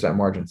 30%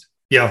 margins?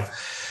 Yeah.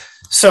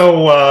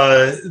 So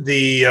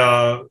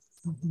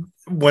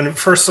when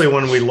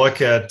we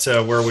look at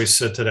where we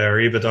sit today, our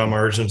EBITDA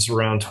margins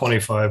around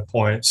 25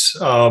 points.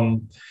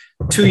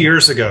 2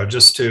 years ago,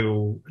 just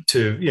to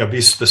be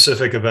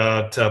specific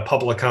about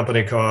public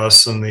company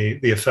costs and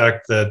the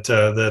effect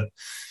that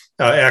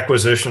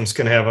acquisitions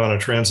can have on a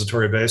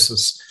transitory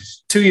basis.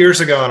 2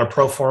 years ago, on a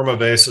pro forma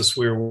basis,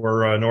 we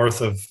were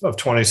north of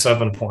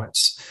 27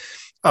 points.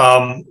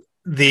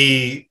 The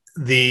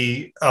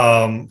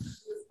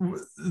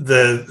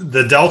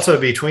delta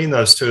between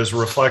those two is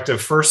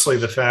reflective, firstly,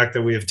 the fact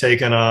that we have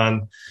taken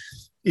on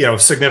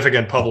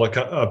significant public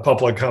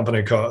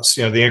company costs.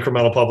 The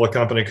incremental public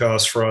company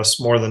costs for us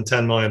more than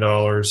 $10 million.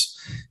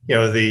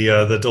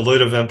 The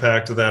dilutive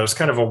impact of that is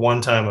kind of a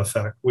one-time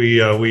effect.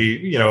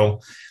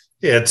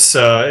 It's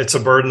a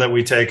burden that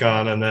we take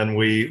on, and then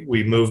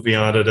we move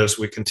beyond it as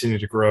we continue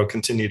to grow,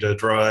 continue to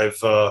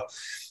drive, or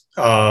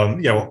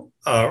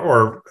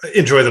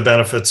enjoy the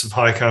benefits of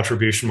high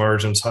contribution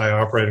margins, high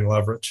operating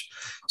leverage.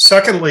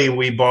 Secondly,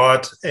 we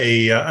bought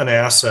an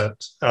asset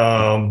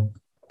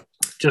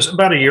just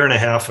about a year and a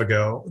half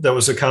ago. That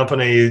was a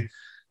company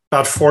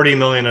about $40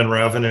 million in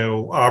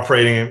revenue,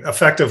 operating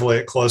effectively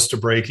at close to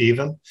break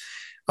even.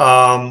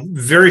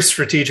 Very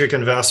strategic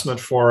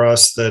investment for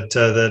us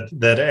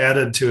that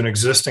added to an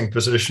existing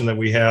position that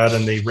we had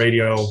in the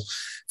radio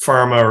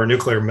pharma or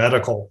nuclear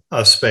medical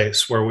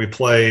space, where we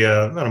play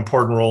an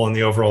important role in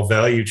the overall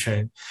value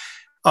chain.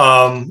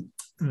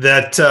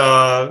 That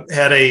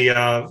had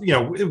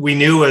we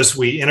knew as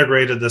we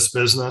integrated this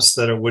business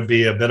that it would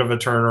be a bit of a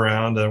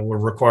turnaround and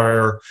would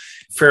require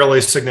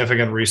fairly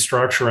significant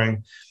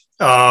restructuring,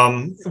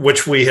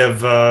 which we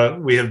have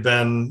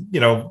been,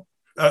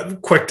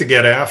 quick to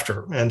get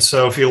after. And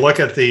so if you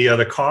look at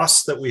the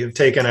costs that we have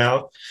taken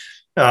out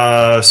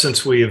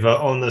since we've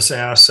owned this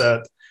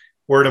asset,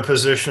 we're in a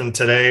position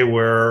today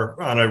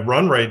where, on a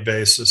run rate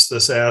basis,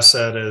 this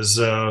asset is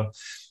barely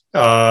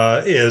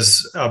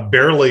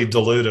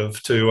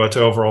dilutive to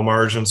overall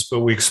margins,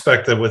 but we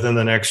expect that within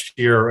the next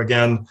year,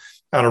 again,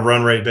 on a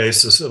run rate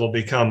basis, it'll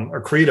become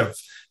accretive.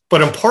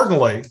 But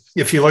importantly,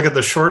 if you look at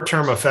the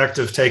short-term effect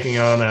of taking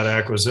on that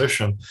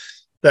acquisition,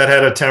 that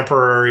had a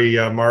temporary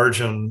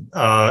margin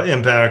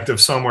impact of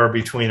somewhere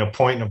between a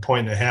point and a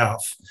point and a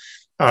half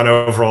on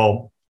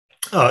overall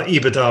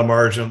EBITDA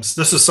margins.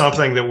 This is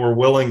something that we're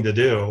willing to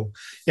do.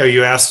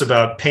 You asked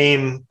about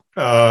pain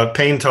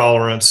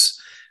tolerance.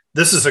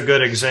 This is a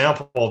good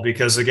example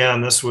because,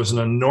 again, this was an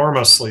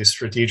enormously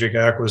strategic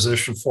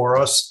acquisition for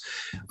us,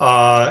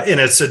 and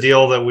it's a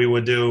deal that we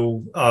would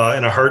do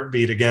in a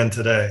heartbeat again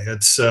today.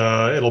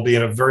 It'll be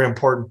a very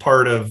important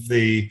part of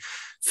the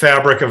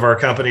fabric of our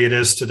company. It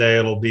is today.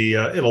 It'll be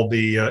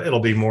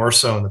more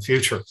so in the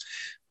future.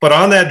 But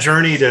on that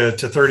journey to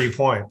 30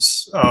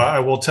 points, I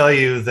will tell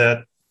you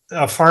that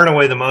far and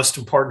away the most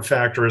important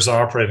factor is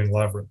operating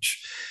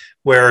leverage.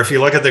 Where if you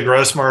look at the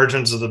gross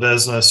margins of the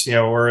business,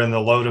 we're in the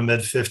low to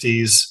mid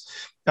 50s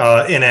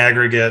in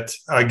aggregate.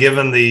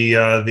 Given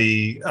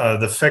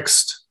the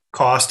fixed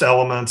cost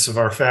elements of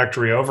our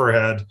factory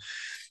overhead,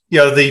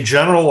 the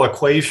general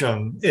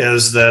equation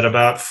is that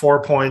about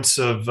 4 points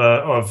of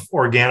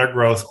organic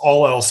growth,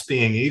 all else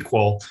being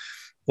equal,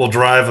 will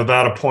drive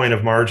about a point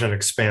of margin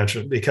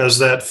expansion, because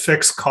that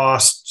fixed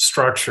cost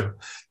structure,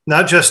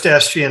 not just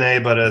SG&A,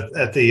 but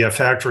at the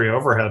factory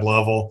overhead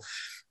level,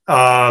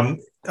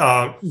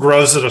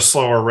 grows at a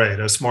slower rate.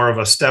 It's more of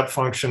a step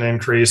function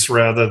increase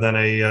rather than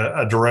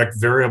a direct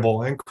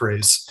variable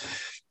increase.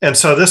 And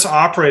so this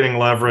operating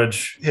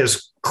leverage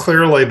has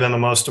clearly been the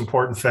most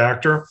important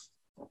factor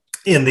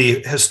in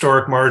the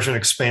historic margin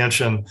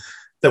expansion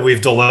that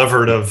we've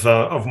delivered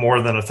of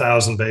more than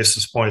 1,000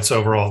 basis points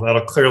overall.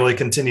 That'll clearly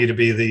continue to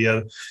be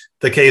the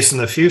case in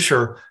the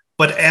future.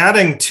 But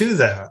adding to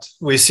that,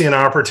 we see an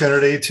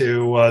opportunity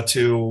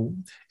to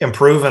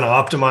improve and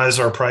optimize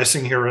our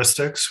pricing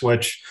heuristics,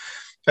 which,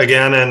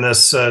 again, in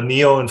this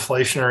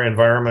neo-inflationary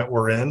environment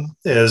we're in,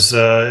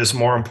 is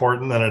more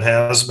important than it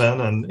has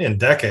been in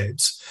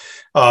decades,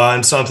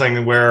 and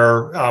something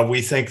where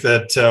we think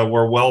that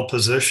we're well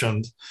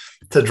positioned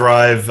to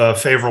drive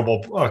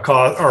favorable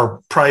cost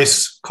or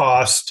price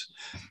cost,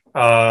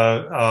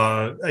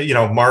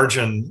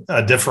 margin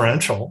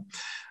differential.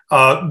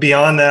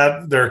 Beyond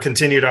that, there are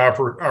continued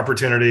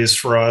opportunities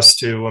for us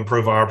to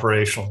improve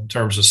operational in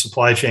terms of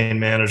supply chain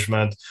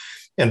management,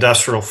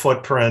 industrial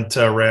footprint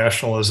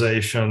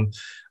rationalization,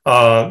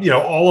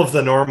 all of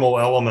the normal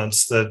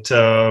elements that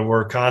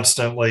we're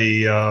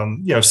constantly,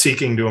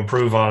 seeking to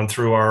improve on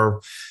through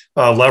our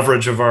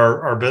leverage of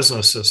our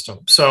business system.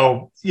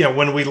 So,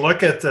 when we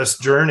look at this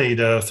journey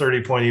to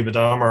 30-point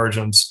EBITDA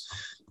margins,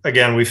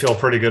 again, we feel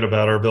pretty good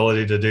about our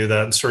ability to do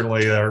that. And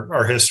certainly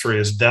our history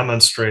has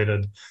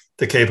demonstrated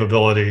the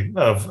capability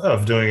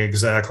of doing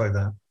exactly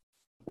that.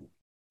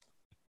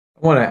 I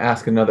want to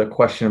ask another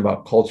question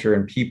about culture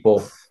and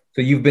people.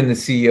 So you've been the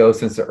CEO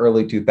since the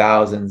early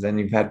 2000s, and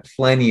you've had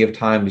plenty of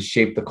time to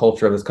shape the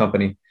culture of this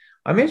company.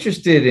 I'm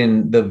interested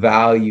in the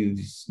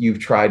values you've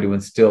tried to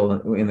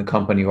instill in the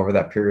company over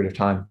that period of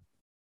time.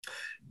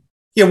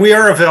 Yeah, we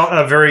are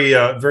a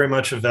very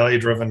much a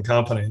value-driven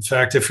company. In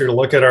fact, if you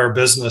look at our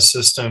business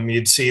system,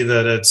 you'd see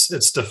that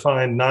it's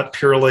defined not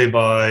purely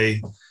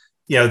by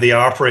the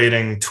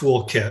operating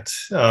toolkit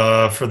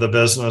for the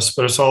business,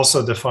 but it's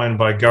also defined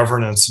by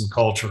governance and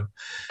culture,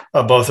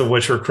 both of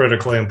which are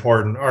critically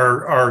important.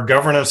 Our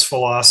governance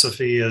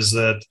philosophy is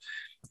that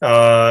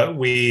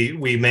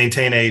we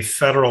maintain a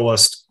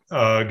federalist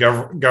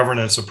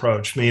governance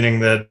approach, meaning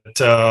that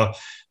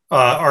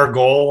our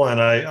goal,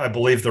 and I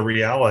believe the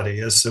reality,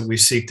 is that we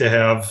seek to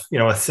have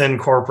a thin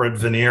corporate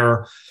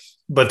veneer,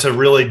 but to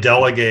really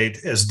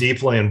delegate as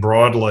deeply and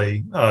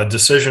broadly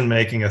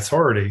decision-making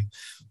authority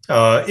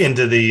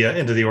into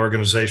the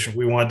organization.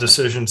 We want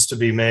decisions to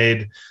be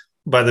made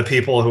by the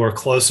people who are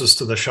closest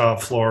to the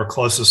shop floor,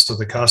 closest to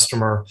the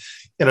customer.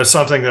 And it's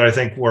something that I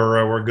think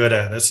we're good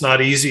at. It's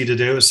not easy to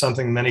do. It's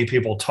something many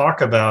people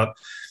talk about,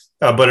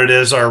 but it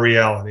is our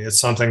reality. It's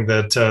something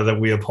that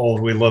we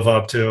uphold, we live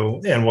up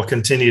to, and will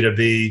continue to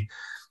be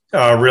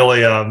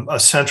really a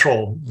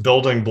central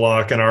building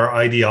block in our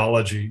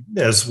ideology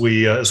as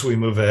we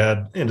move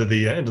ahead into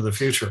the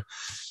future.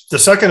 The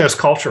second is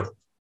culture,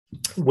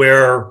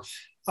 where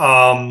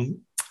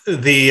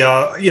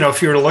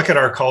if you were to look at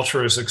our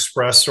culture as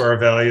expressed through our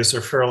values,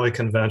 they're fairly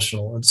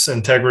conventional. It's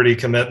integrity,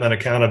 commitment,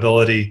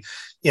 accountability,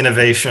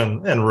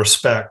 innovation, and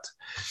respect.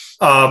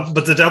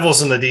 But the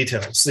devil's in the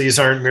details. These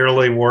aren't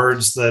merely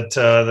words that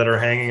are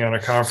hanging on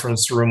a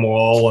conference room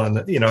wall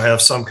and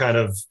have some kind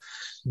of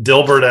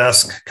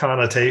Dilbert-esque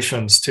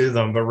connotations to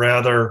them, but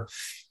rather,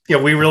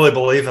 we really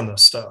believe in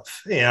this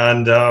stuff,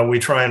 and we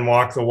try and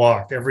walk the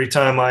walk. Every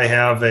time I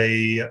have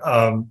a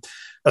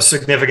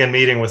significant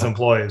meeting with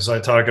employees, I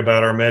talk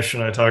about our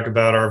mission, I talk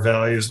about our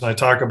values, and I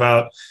talk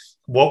about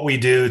what we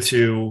do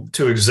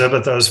to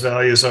exhibit those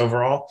values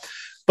overall.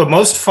 But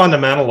most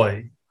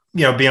fundamentally,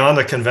 beyond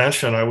the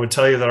convention, I would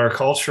tell you that our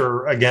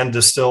culture, again,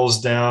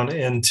 distills down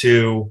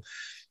into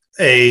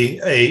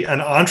an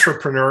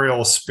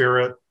entrepreneurial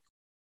spirit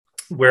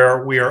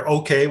where we are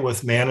okay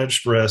with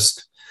managed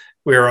risk.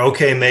 We are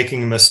okay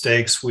making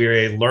mistakes. We are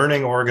a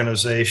learning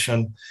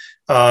organization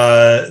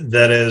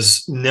that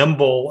is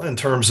nimble in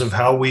terms of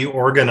how we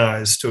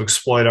organize to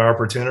exploit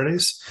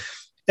opportunities.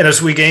 And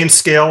as we gain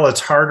scale, it's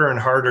harder and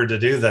harder to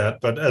do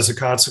that. But as a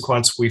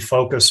consequence, we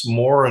focus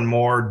more and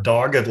more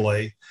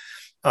doggedly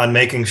on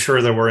making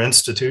sure that we're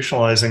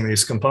institutionalizing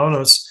these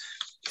components.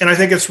 And I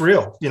think it's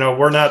real.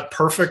 We're not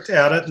perfect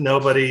at it.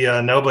 Nobody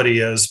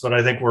is, but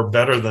I think we're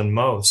better than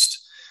most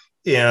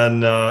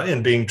in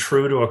being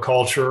true to a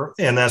culture.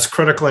 And that's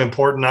critically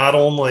important, not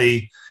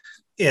only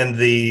in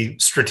the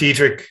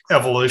strategic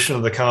evolution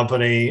of the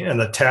company and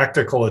the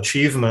tactical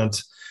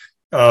achievement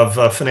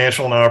of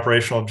financial and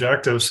operational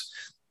objectives,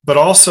 but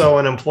also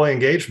in employee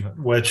engagement,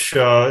 which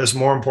is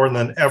more important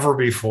than ever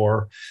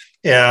before,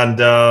 and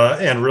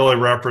really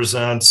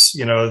represents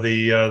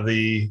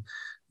the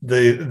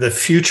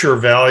future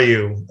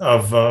value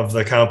of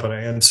the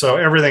company. And so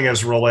everything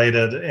is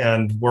related,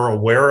 and we're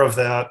aware of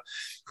that,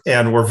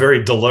 and we're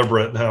very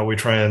deliberate in how we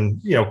try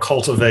and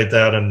cultivate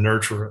that and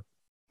nurture it.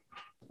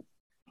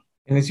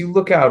 And as you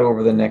look out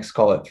over the next,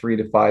 call it 3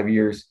 to 5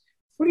 years,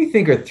 what do you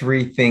think are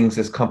 3 things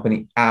this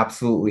company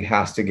absolutely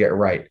has to get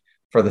right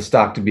for the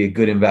stock to be a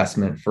good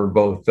investment for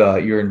both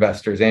your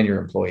investors and your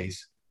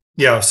employees?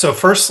 Yeah. So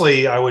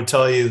firstly, I would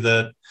tell you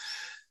that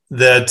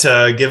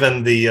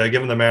given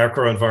the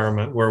macro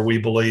environment where we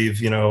believe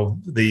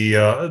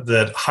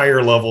that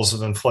higher levels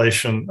of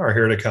inflation are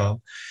here to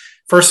come,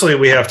 Firstly,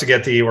 we have to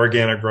get the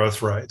organic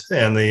growth right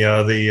and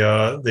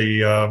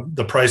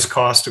the price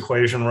cost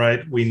equation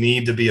right. We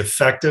need to be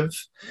effective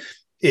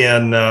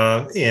in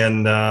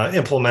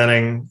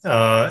implementing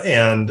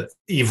and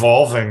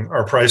evolving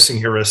our pricing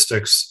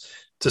heuristics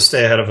to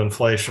stay ahead of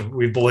inflation.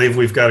 We believe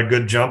we've got a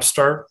good jump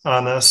start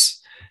on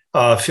this.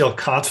 Feel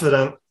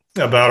confident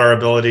about our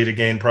ability to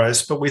gain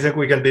price, but we think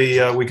we can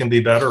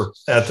be better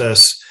at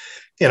this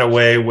in a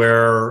way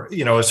where,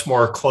 it's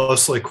more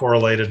closely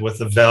correlated with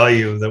the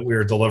value that we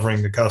are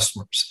delivering to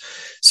customers.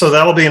 So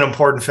that'll be an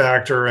important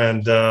factor,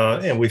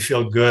 and we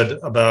feel good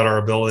about our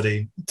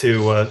ability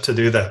to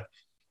do that.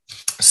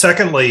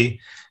 Secondly,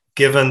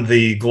 given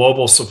the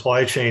global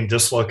supply chain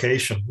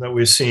dislocation that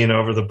we've seen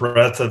over the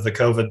breadth of the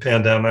COVID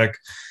pandemic,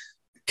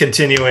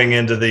 continuing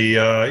into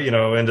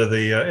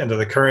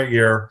the current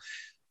year,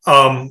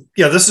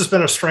 this has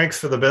been a strength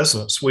for the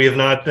business. We have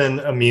not been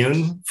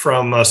immune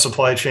from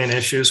supply chain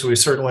issues. We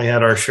certainly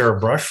had our share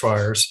of brush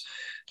fires,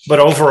 but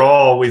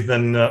overall, we've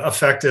been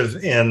effective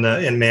in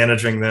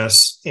managing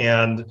this.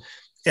 And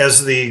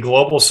as the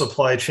global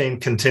supply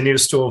chain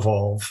continues to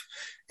evolve,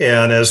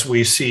 and as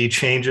we see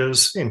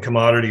changes in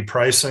commodity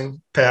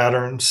pricing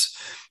patterns,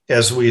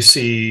 as we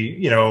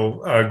see,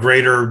 a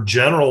greater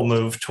general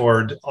move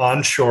toward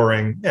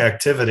onshoring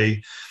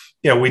activity,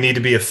 we need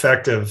to be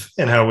effective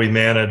in how we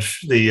manage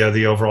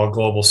the overall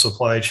global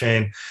supply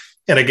chain.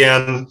 And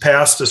again,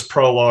 past is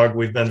prologue.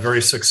 We've been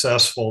very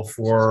successful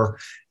for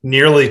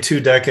nearly 2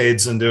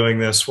 decades in doing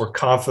this. We're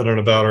confident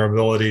about our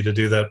ability to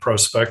do that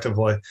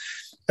prospectively.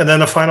 And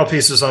then the final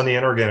piece is on the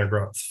inorganic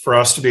growth. For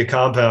us to be a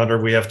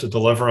compounder, we have to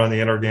deliver on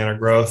the inorganic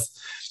growth,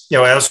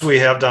 as we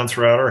have done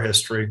throughout our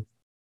history.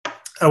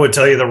 I would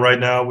tell you that right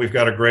now we've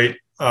got a great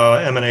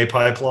M&A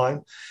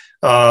pipeline.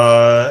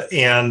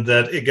 And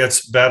that it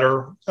gets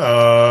better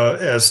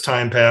as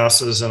time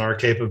passes and our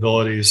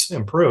capabilities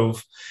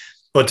improve.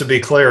 But to be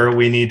clear,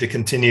 we need to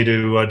continue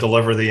to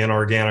deliver the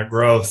inorganic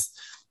growth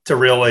to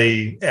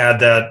really add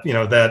that,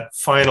 that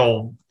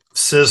final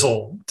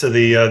sizzle to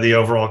the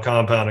overall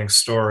compounding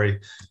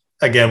story.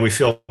 Again, we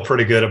feel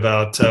pretty good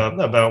about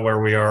where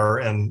we are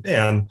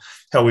and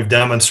how we've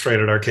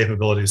demonstrated our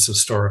capabilities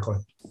historically.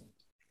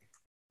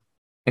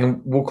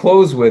 And we'll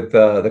close with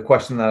the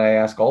question that I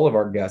ask all of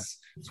our guests.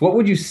 So what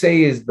would you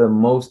say is the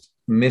most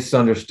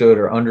misunderstood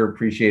or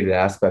underappreciated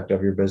aspect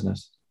of your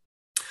business?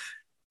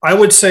 I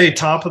would say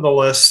top of the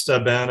list,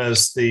 Ben,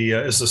 is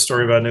the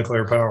story about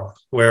nuclear power,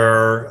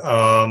 where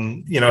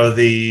the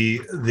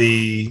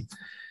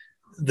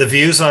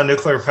views on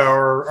nuclear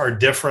power are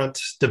different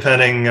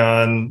depending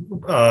on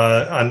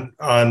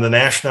the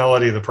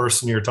nationality of the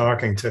person you're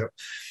talking to.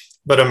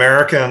 But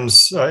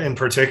Americans, in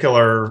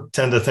particular,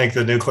 tend to think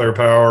that nuclear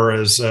power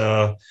is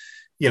a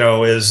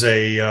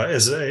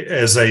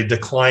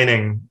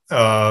declining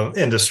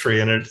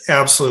industry, and it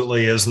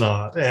absolutely is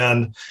not.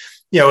 And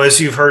as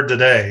you've heard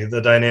today,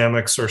 the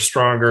dynamics are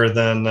stronger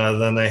than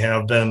they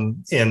have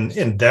been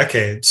in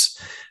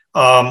decades,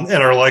 and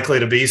are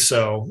likely to be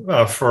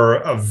so for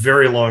a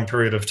very long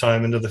period of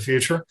time into the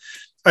future.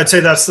 I'd say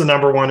that's the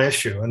number one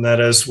issue, and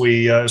that as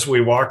we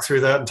walk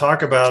through that and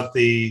talk about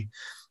the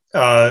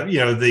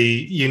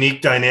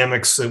unique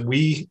dynamics that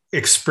we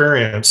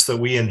experience, that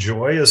we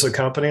enjoy as a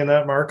company in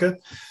that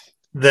market,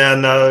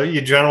 then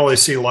you generally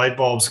see light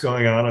bulbs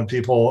going on and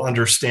people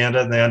understand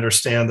it, and they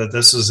understand that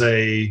this is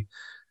a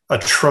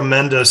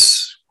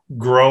tremendous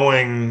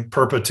growing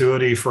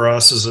perpetuity for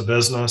us as a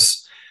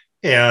business,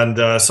 and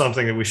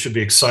something that we should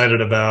be excited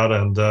about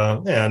and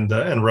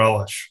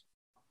relish.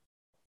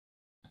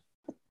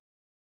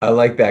 I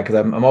like that, because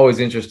I'm always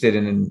interested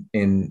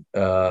in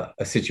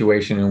a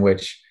situation in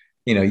which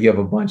you have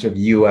a bunch of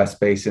U.S.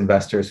 based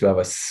investors who have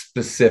a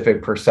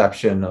specific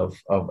perception of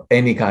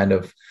any kind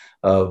of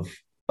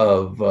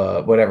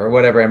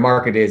whatever a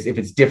market is. If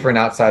it's different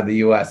outside the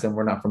U.S. and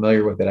we're not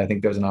familiar with it, I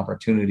think there's an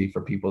opportunity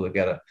for people to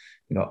get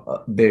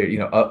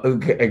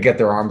get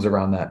their arms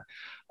around that.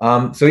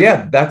 So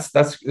yeah, this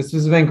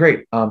has been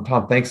great.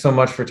 Tom, thanks so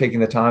much for taking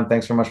the time.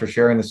 Thanks so much for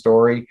sharing the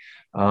story.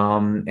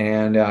 I'm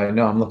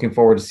looking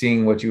forward to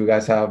seeing what you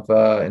guys have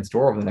in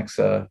store over the next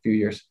few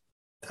years.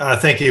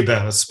 Thank you,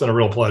 Ben. It's been a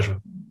real pleasure.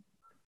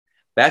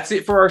 That's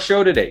it for our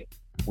show today.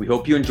 We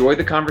hope you enjoyed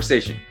the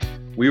conversation.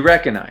 We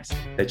recognize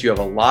that you have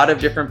a lot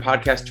of different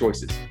podcast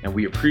choices, and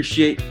we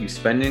appreciate you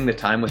spending the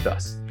time with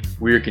us.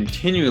 We are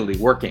continually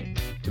working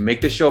to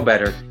make the show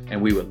better,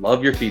 and we would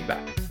love your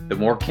feedback. The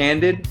more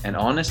candid and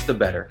honest, the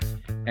better.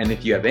 And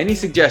if you have any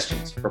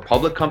suggestions for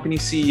public company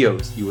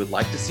CEOs you would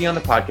like to see on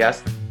the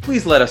podcast,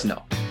 please let us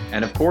know.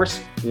 And of course,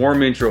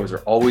 warm intros are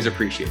always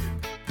appreciated.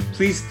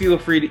 Please feel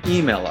free to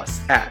email us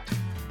at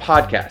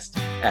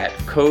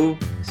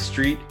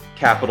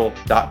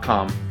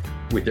podcast@covestreetcapital.com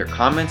with your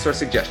comments or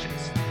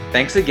suggestions.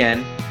 Thanks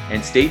again,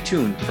 and stay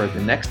tuned for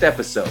the next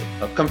episode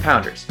of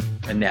Compounders,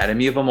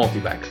 Anatomy of a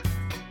Multi-Bagger.